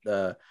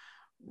the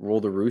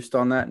roost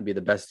on that and be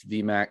the best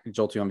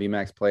Jolteon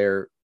VMAX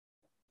player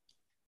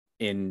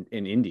in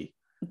Indy?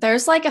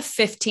 There's like a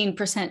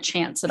 15%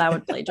 chance that I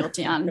would play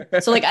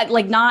Jolteon. So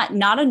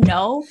not a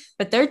no,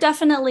 but there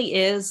definitely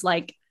is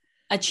like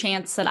a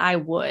chance that I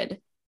would.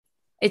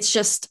 It's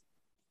just,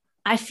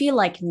 I feel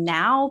like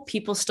now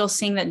people still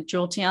seeing that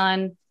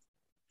Jolteon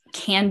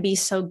can be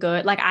so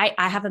good. Like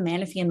I have a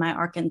Manaphy in my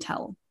Arc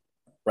Intel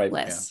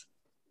list.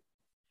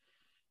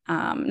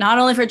 Yeah. Not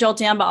only for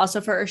Jolteon, but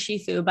also for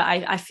Urshifu. But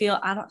I feel,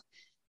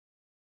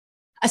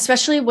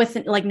 especially with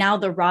like now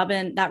that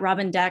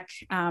Robin deck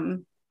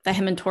that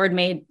him and Tord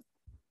made,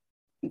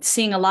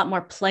 seeing a lot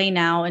more play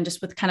now, and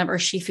just with kind of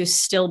Urshifu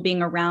still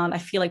being around, I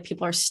feel like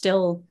people are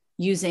still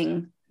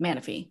using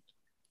Manaphy.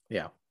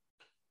 Yeah.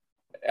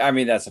 I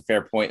mean, that's a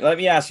fair point. Let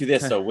me ask you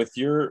this though: with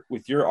your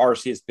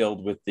Arceus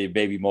build with the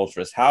baby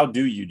Moltres, how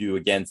do you do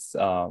against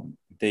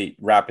the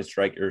Rapid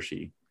Strike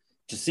Urshi?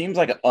 Just seems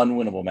like an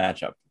unwinnable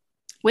matchup.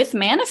 With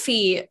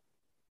Manaphy,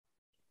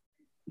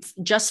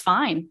 just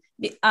fine.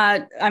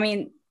 I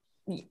mean,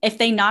 if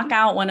they knock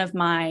out one of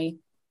my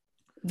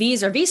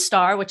V's or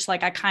V-Star, which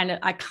like I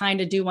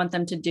kind of do want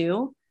them to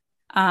do,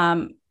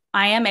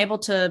 I am able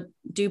to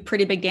do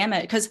pretty big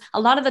damage, because a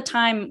lot of the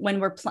time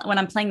when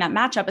I'm playing that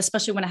matchup,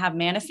 especially when I have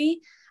Manaphy,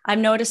 I've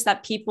noticed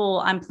that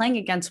people I'm playing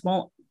against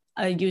won't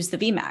use the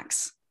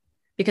VMAX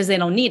because they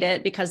don't need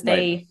it, because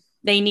they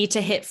need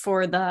to hit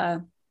for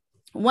the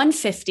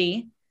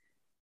 150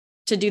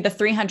 to do the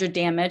 300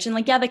 damage. And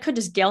like, yeah, they could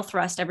just Gale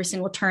Thrust every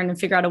single turn and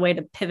figure out a way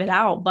to pivot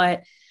out.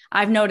 But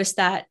I've noticed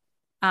that,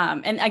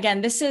 and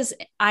again, this is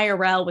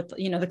IRL with,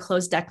 the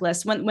closed deck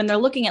list. When they're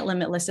looking at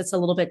Limitless, it's a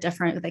little bit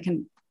different. They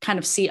can kind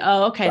of see,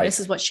 oh, okay, this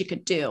is what she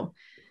could do.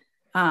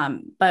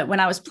 But when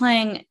I was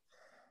playing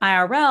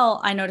IRL,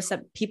 I noticed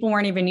that people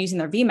weren't even using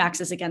their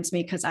VMAXs against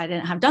me, because I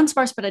didn't have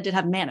Dunsparce, but I did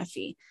have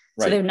Manaphy.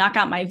 So they would knock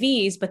out my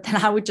Vs, but then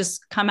I would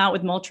just come out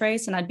with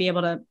Moltres and I'd be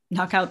able to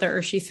knock out their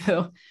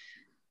Urshifu.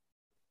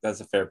 That's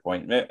a fair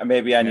point.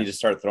 Maybe I need to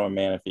start throwing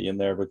Manaphy in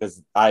there,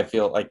 because I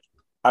feel like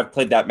I've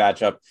played that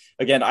matchup.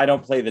 Again, I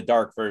don't play the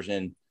dark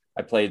version.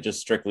 I play just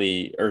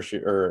strictly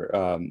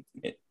Arceus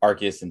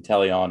and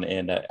Teleon.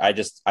 And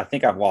I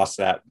think I've lost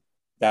that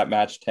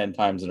match 10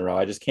 times in a row.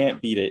 I just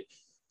can't beat it.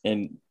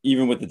 and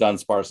even with the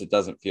Dunsparce, it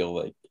doesn't feel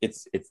like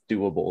it's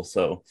doable.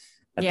 So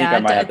I think I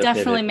might have to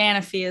definitely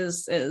pivot. Manaphy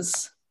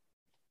is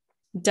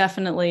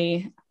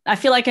definitely. I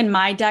feel like in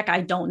my deck,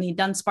 I don't need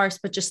Dunsparce,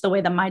 but just the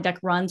way that my deck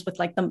runs with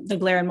like the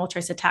Glare and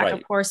Moltres attack, Right.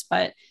 of course.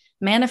 But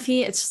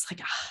Manaphy, it's just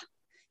like,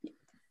 I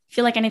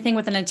feel like anything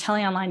with an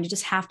Inteleon line, you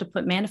just have to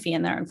put Manaphy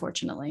in there,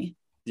 unfortunately.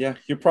 Yeah,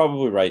 you're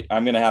probably right.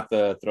 I'm gonna have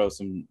to throw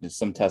some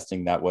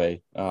testing that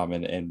way,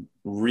 and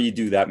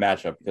redo that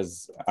matchup,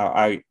 because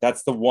I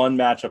that's the one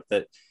matchup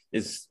that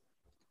is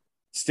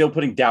still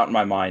putting doubt in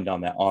my mind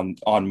on that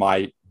on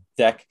my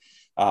deck.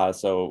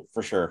 So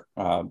for sure,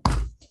 I'm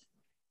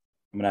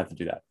gonna have to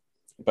do that.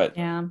 But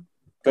Yeah,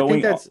 I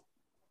think that's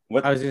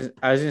what I was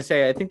gonna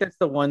say. I think that's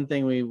the one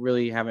thing we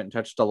really haven't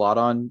touched a lot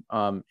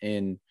on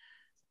in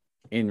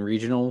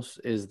regionals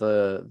is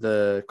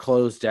the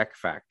closed deck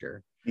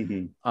factor.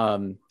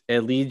 Mhm. It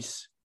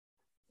leads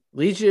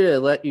you to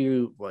let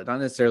you, well,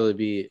 not necessarily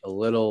be a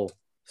little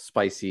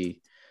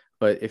spicy,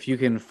 but if you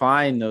can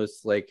find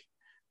those like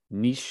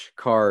niche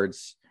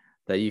cards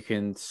that you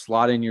can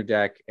slot in your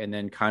deck and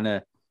then kind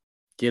of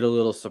get a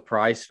little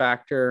surprise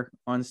factor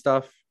on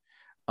stuff,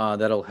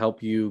 that'll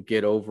help you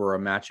get over a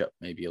matchup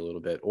maybe a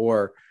little bit,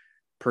 or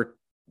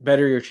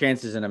better your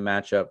chances in a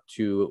matchup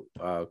to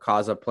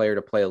cause a player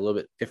to play a little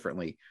bit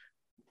differently,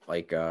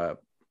 like the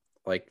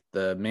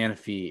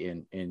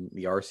Manaphy in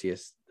the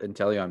Arceus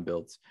Inteleon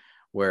builds,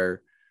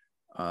 where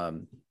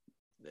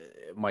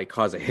it might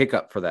cause a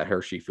hiccup for that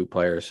Urshifu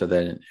player, so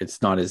then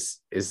it's not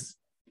as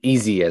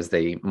easy as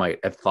they might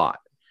have thought.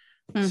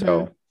 Mhm.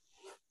 So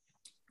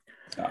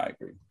I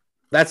agree.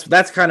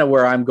 that's kind of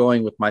where I'm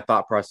going with my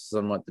thought process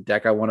on what the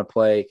deck I want to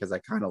play, because I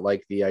kind of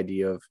like the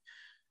idea of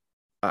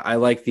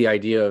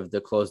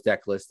the closed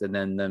deck list and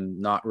then them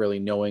not really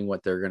knowing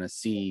what they're going to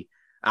see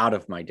out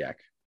of my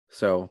deck.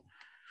 So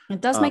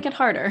it does make it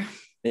harder.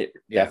 It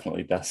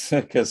definitely does,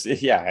 because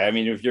I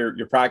mean, if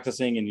you're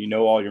practicing and you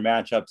know all your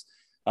matchups,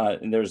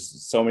 and there's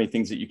so many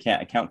things that you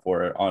can't account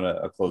for on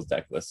a closed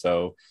deck list.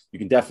 So you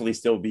can definitely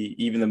still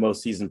be, even the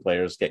most seasoned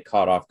players get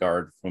caught off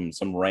guard from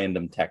some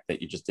random tech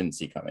that you just didn't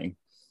see coming.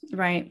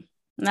 Right.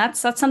 And that's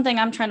something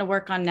I'm trying to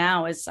work on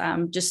now, is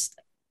just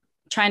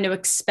trying to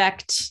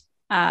expect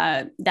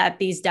that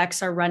these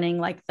decks are running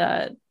like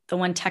the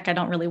one tech I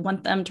don't really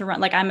want them to run.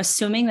 Like, I'm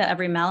assuming that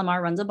every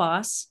Malamar runs a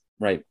boss.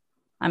 Right.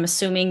 I'm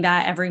assuming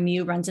that every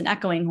Mew runs an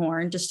Echoing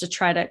Horn, just to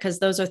try to, because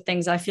those are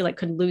things I feel like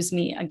could lose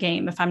me a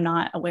game if I'm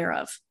not aware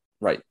of.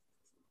 Right.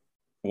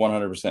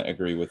 100%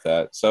 agree with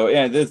that. So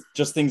yeah, there's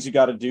just things you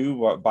got to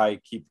do by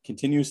keep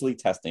continuously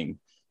testing.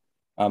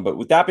 But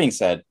with that being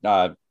said,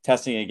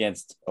 testing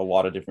against a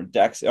lot of different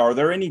decks, are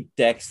there any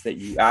decks that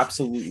you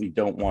absolutely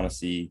don't want to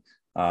see?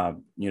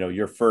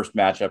 Your first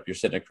matchup, you're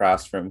sitting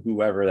across from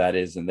whoever that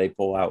is, and they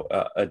pull out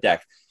a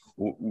deck.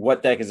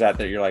 What deck is that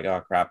you're like,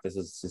 oh crap, this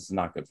is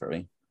not good for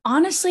me?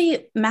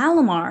 Honestly,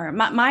 Malamar.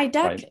 My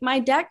deck, Right. My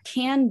deck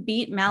can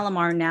beat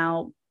Malamar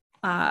now,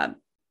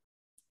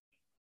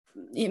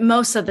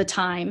 most of the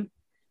time,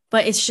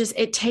 but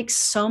it takes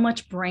so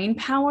much brain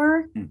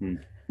power. Mm-hmm.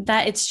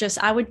 That it's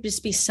just, I would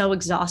just be so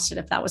exhausted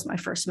if that was my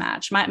first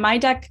match. My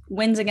deck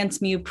wins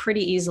against Mew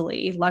pretty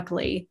easily,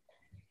 luckily.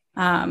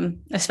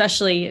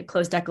 Especially a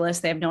closed deck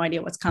list. They have no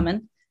idea what's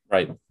coming.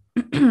 Right.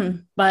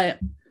 But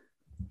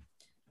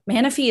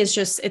Manaphy is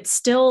just, it's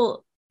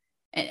still,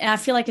 and I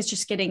feel like it's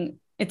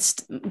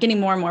getting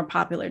more and more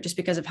popular just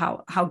because of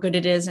how good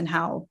it is, and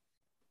how,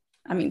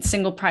 I mean,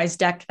 single prize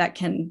deck that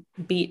can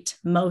beat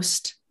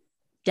most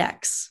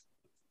decks.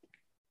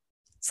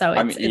 So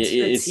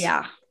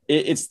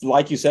it's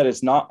like you said,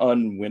 it's not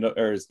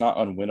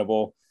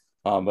unwinnable,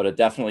 but it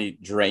definitely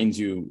drains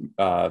you,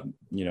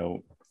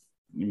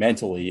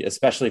 mentally,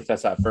 especially if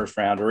that's that first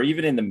round or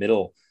even in the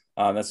middle.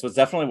 That's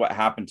definitely what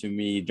happened to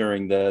me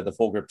during the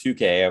Full Grip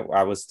 2K.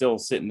 I was still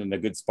sitting in a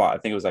good spot. I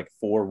think it was like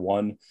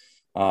 4-1.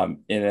 And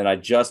then I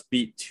just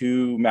beat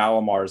 2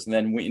 Malamars and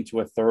then went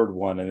into a third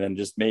one, and then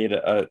just made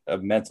a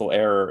mental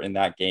error in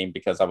that game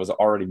because I was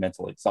already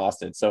mentally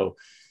exhausted. So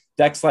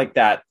decks like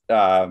that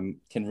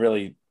can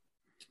really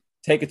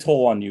take a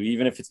toll on you,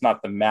 even if it's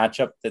not the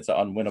matchup that's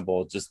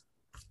unwinnable. Just,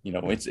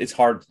 it's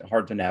hard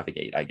to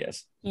navigate, I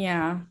guess.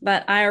 Yeah,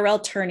 that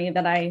IRL tourney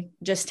that I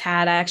just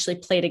had, I actually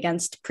played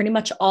against pretty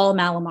much all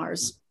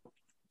Malamars.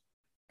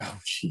 Oh,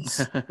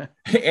 jeez.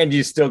 And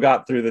you still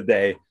got through the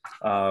day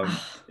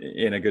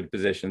in a good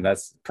position.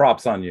 That's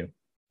props on you.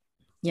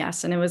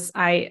 Yes, and it was,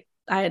 I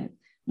had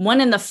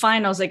won in the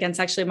finals against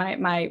actually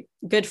my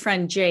good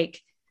friend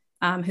Jake,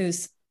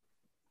 who's,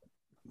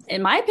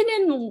 in my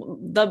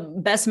opinion, the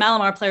best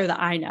Malamar player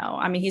that I know.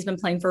 I mean, he's been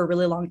playing for a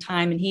really long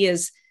time, and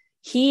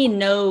he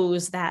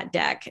knows that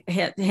deck.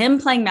 Him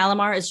playing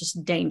Malamar is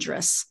just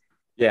dangerous.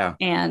 Yeah.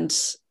 And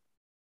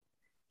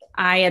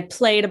I had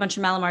played a bunch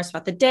of Malamars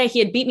throughout the day. He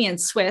had beat me in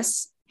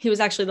Swiss. He was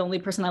actually the only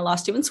person I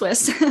lost to in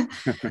Swiss.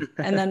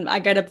 And then I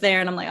got up there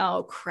and I'm like,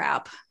 oh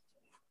crap.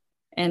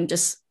 And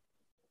just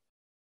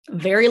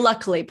very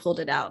luckily pulled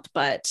it out.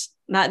 But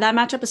that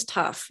matchup is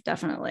tough,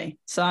 definitely.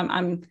 So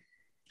I'm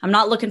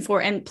not looking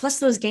for, and plus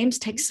those games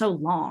take so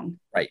long.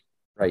 Right.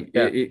 Right.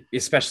 Yeah.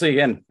 Especially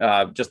again,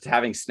 just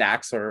having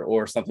snacks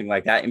or something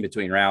like that in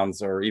between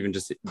rounds, or even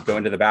just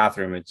going to the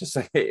bathroom. It just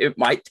it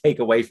might take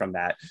away from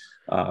that.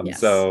 Yes.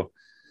 So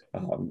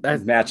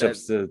That's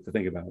matchups to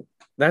think about.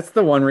 That's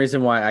the one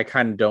reason why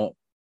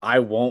I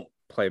won't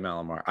play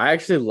Malamar. I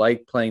actually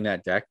like playing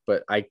that deck,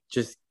 but I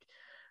just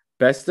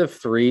best of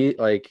 3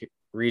 like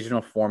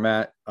regional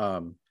format.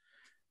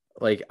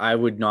 Like I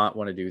would not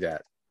want to do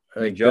that.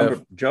 Like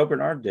Joe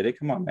Bernard did it.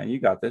 Come on, man, you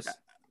got this.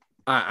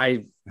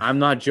 I'm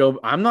not Joe.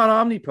 I'm not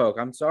Omnipoke.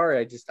 I'm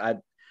sorry.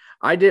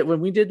 I did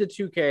when we did the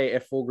 2K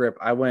at Full Grip.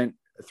 I went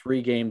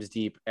 3 games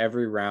deep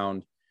every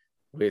round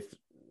with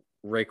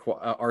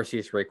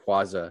Arceus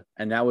Rayquaza,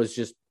 and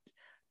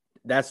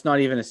that's not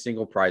even a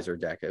single prizer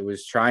deck. It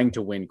was trying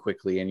to win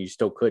quickly, and you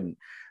still couldn't.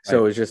 So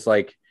It was just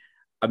like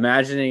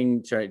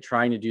imagining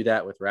trying to do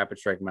that with Rapid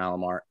Strike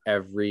Malamar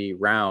every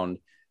round,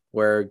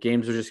 where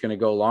games are just going to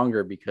go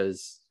longer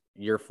because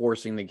you're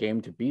forcing the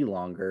game to be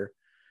longer.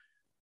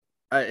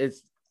 I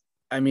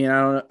don't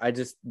know.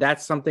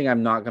 That's something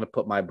I'm not going to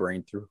put my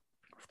brain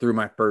through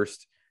my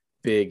first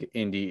big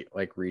indie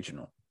like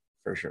regional.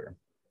 For sure.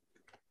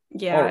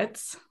 Yeah,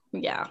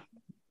 yeah.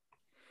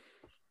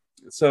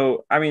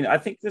 So, I mean, I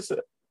think this is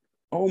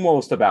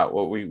almost about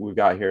what we've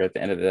got here at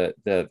the end of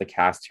the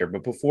cast here.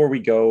 But before we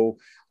go,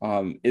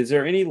 is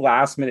there any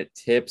last minute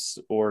tips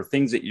or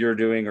things that you're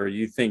doing, or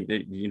you think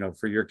that,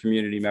 for your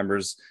community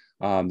members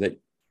that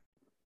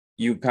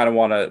you kind of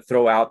want to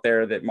throw out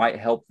there that might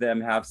help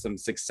them have some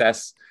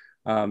success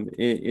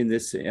in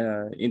this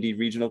indie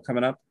regional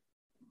coming up?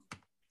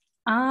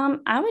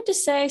 I would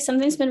just say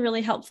something's been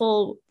really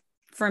helpful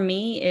for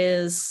me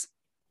is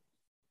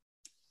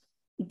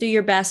do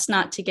your best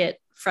not to get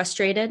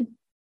frustrated.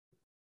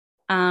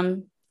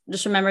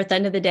 Just remember at the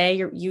end of the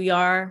day, we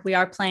are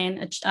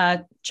playing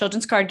a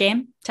children's card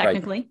game,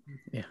 technically.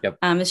 Right. Yeah.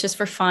 Yep. It's just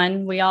for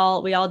fun. We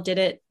all did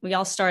it. We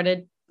all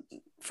started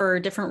for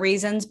different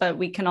reasons, but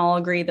we can all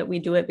agree that we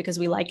do it because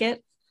we like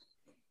it.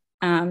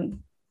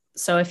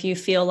 So if you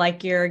feel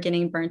like you're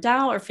getting burnt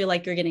out or feel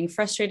like you're getting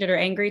frustrated or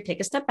angry, take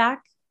a step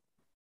back,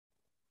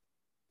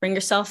 bring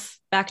yourself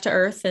back to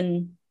earth,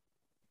 and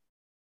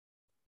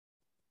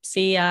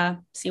see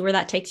where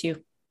that takes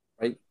you.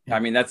 Right. I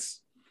mean,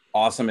 that's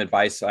awesome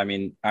advice. I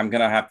mean, I'm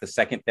going to have to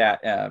second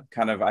that I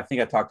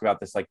think I talked about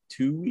this like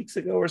 2 weeks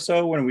ago or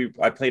so when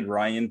I played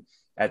Ryan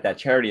at that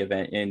charity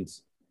event, and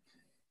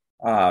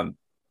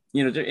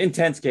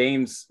intense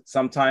games,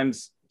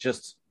 sometimes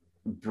just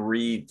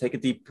breathe, take a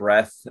deep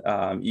breath.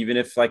 Even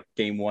if like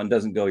game 1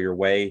 doesn't go your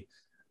way,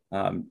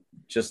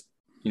 just,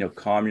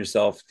 calm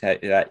yourself,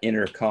 that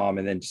inner calm,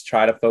 and then just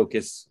try to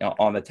focus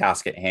on the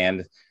task at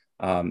hand.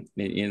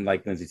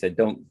 Like Lindsay said,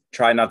 don't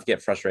try not to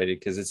get frustrated,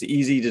 because it's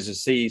easy to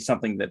just see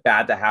something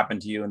bad to happen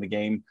to you in the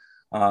game.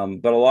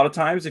 But a lot of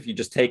times, if you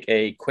just take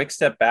a quick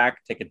step back,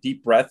 take a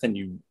deep breath, and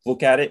you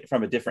look at it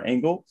from a different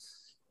angle,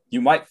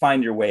 you might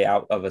find your way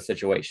out of a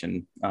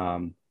situation.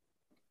 And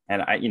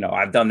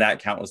I've done that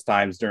countless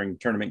times during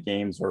tournament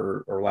games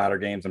or ladder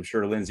games. I'm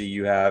sure, Lindsay,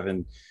 you have,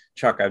 and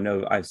Chuck, I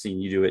know I've seen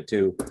you do it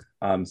too.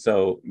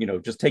 So,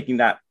 just taking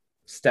that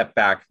step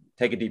back,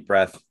 take a deep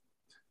breath,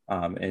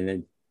 and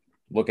then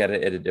look at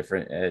it at a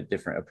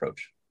different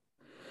approach.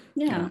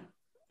 Yeah.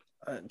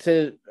 I want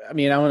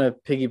to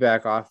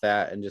piggyback off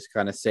that and just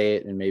kind of say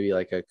it in maybe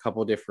like a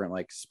couple different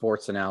like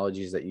sports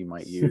analogies that you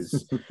might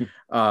use.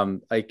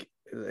 Like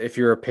if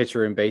you're a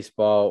pitcher in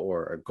baseball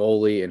or a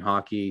goalie in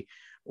hockey,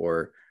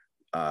 or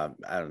I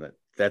don't know,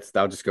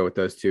 I'll just go with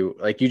those two.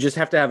 Like you just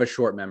have to have a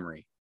short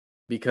memory,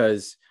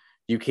 because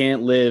you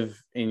can't live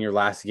in your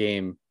last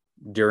game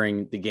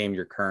during the game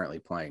you're currently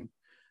playing.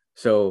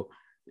 So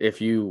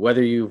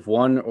whether you've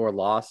won or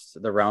lost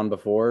the round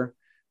before,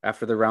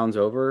 after the round's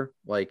over,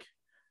 like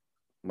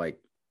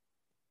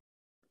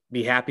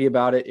be happy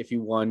about it. If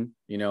you won,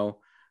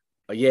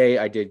 yay,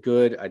 I did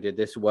good. I did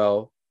this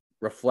well.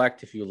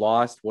 Reflect. If you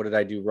lost, what did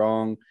I do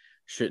wrong?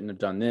 Shouldn't have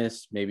done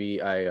this.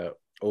 Maybe I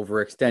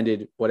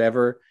overextended,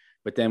 whatever.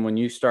 But then when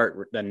you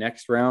start the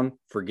next round,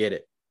 forget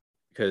it,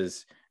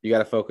 because you got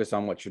to focus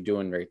on what you're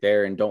doing right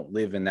there, and don't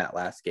live in that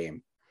last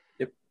game.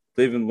 Yep.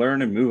 Live and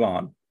learn and move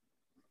on.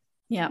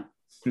 Yeah.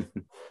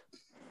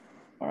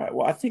 All right.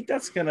 Well, I think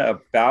that's going to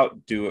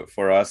about do it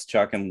for us,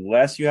 Chuck,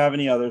 unless you have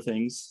any other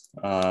things.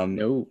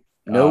 No.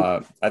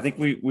 I think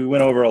we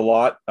went over a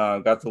lot,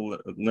 got to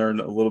learn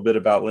a little bit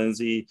about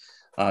Lindsay,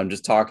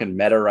 just talking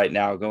meta right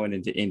now going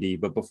into indie.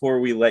 But before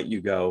we let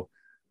you go,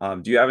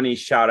 do you have any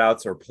shout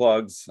outs or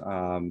plugs?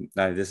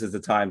 This is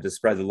the time to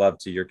spread the love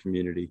to your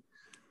community.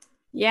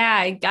 Yeah,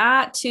 I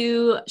got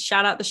to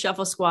shout out the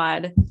Shuffle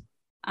Squad.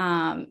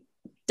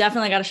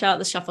 Definitely got to shout out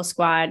the Shuffle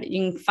Squad.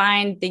 You can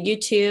find the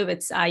YouTube.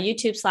 It's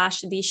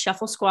YouTube/the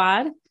Shuffle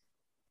Squad.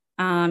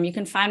 You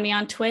can find me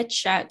on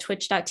Twitch at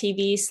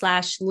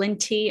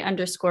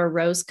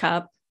twitch.tv/Linty_Rose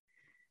Cup.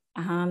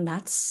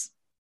 That's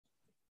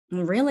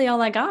really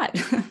all I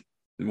got.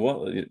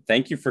 Well,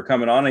 thank you for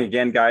coming on. And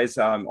again, guys,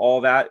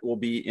 all that will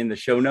be in the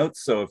show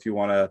notes. So if you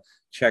want to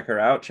check her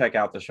out, check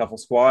out the Shuffle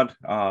Squad.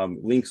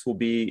 Links will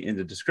be in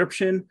the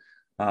description.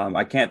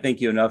 I can't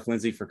thank you enough,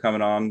 Lindsay, for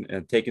coming on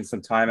and taking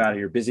some time out of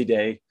your busy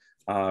day.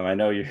 I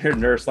know you're a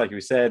nurse, like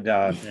we said,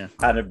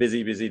 had a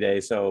busy day.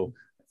 So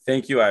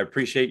thank you. I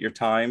appreciate your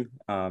time.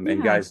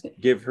 And guys,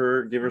 give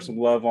her some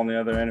love on the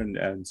other end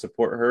and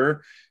support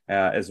her,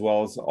 as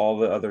well as all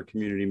the other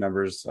community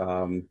members,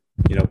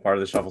 part of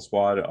the Shuffle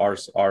Squad,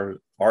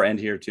 our end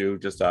here too.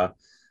 Just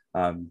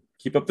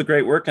keep up the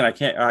great work. And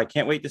I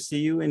can't wait to see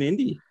you in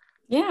Indy.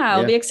 Yeah,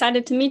 I'll be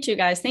excited to meet you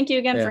guys. Thank you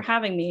again for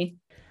having me.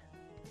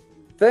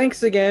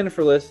 Thanks again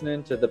for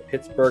listening to the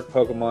Pittsburgh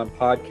Pokemon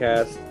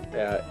Podcast.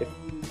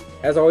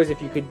 As always,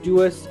 if you could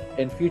do us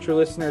and future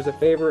listeners a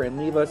favor and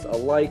leave us a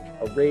like,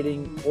 a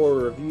rating, or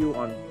a review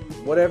on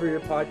whatever your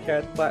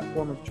podcast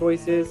platform of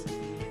choice is,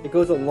 it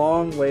goes a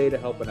long way to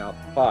helping out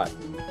the pod.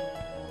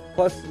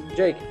 Plus,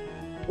 Jake,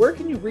 where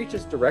can you reach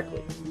us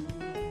directly?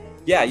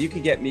 Yeah, you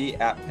can get me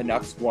at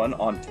Panux1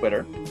 on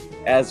Twitter,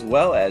 as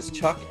well as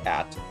Chuck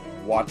at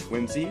Watch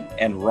Whimsy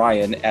and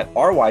Ryan at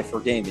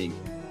RY4Gaming.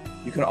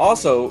 You can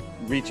also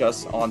reach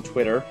us on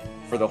Twitter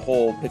for the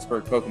whole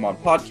Pittsburgh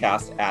Pokemon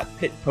Podcast at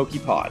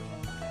PitPokePod.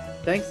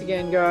 Thanks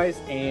again, guys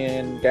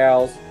and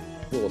gals.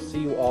 We will see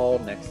you all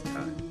next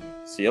time.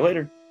 See you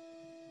later.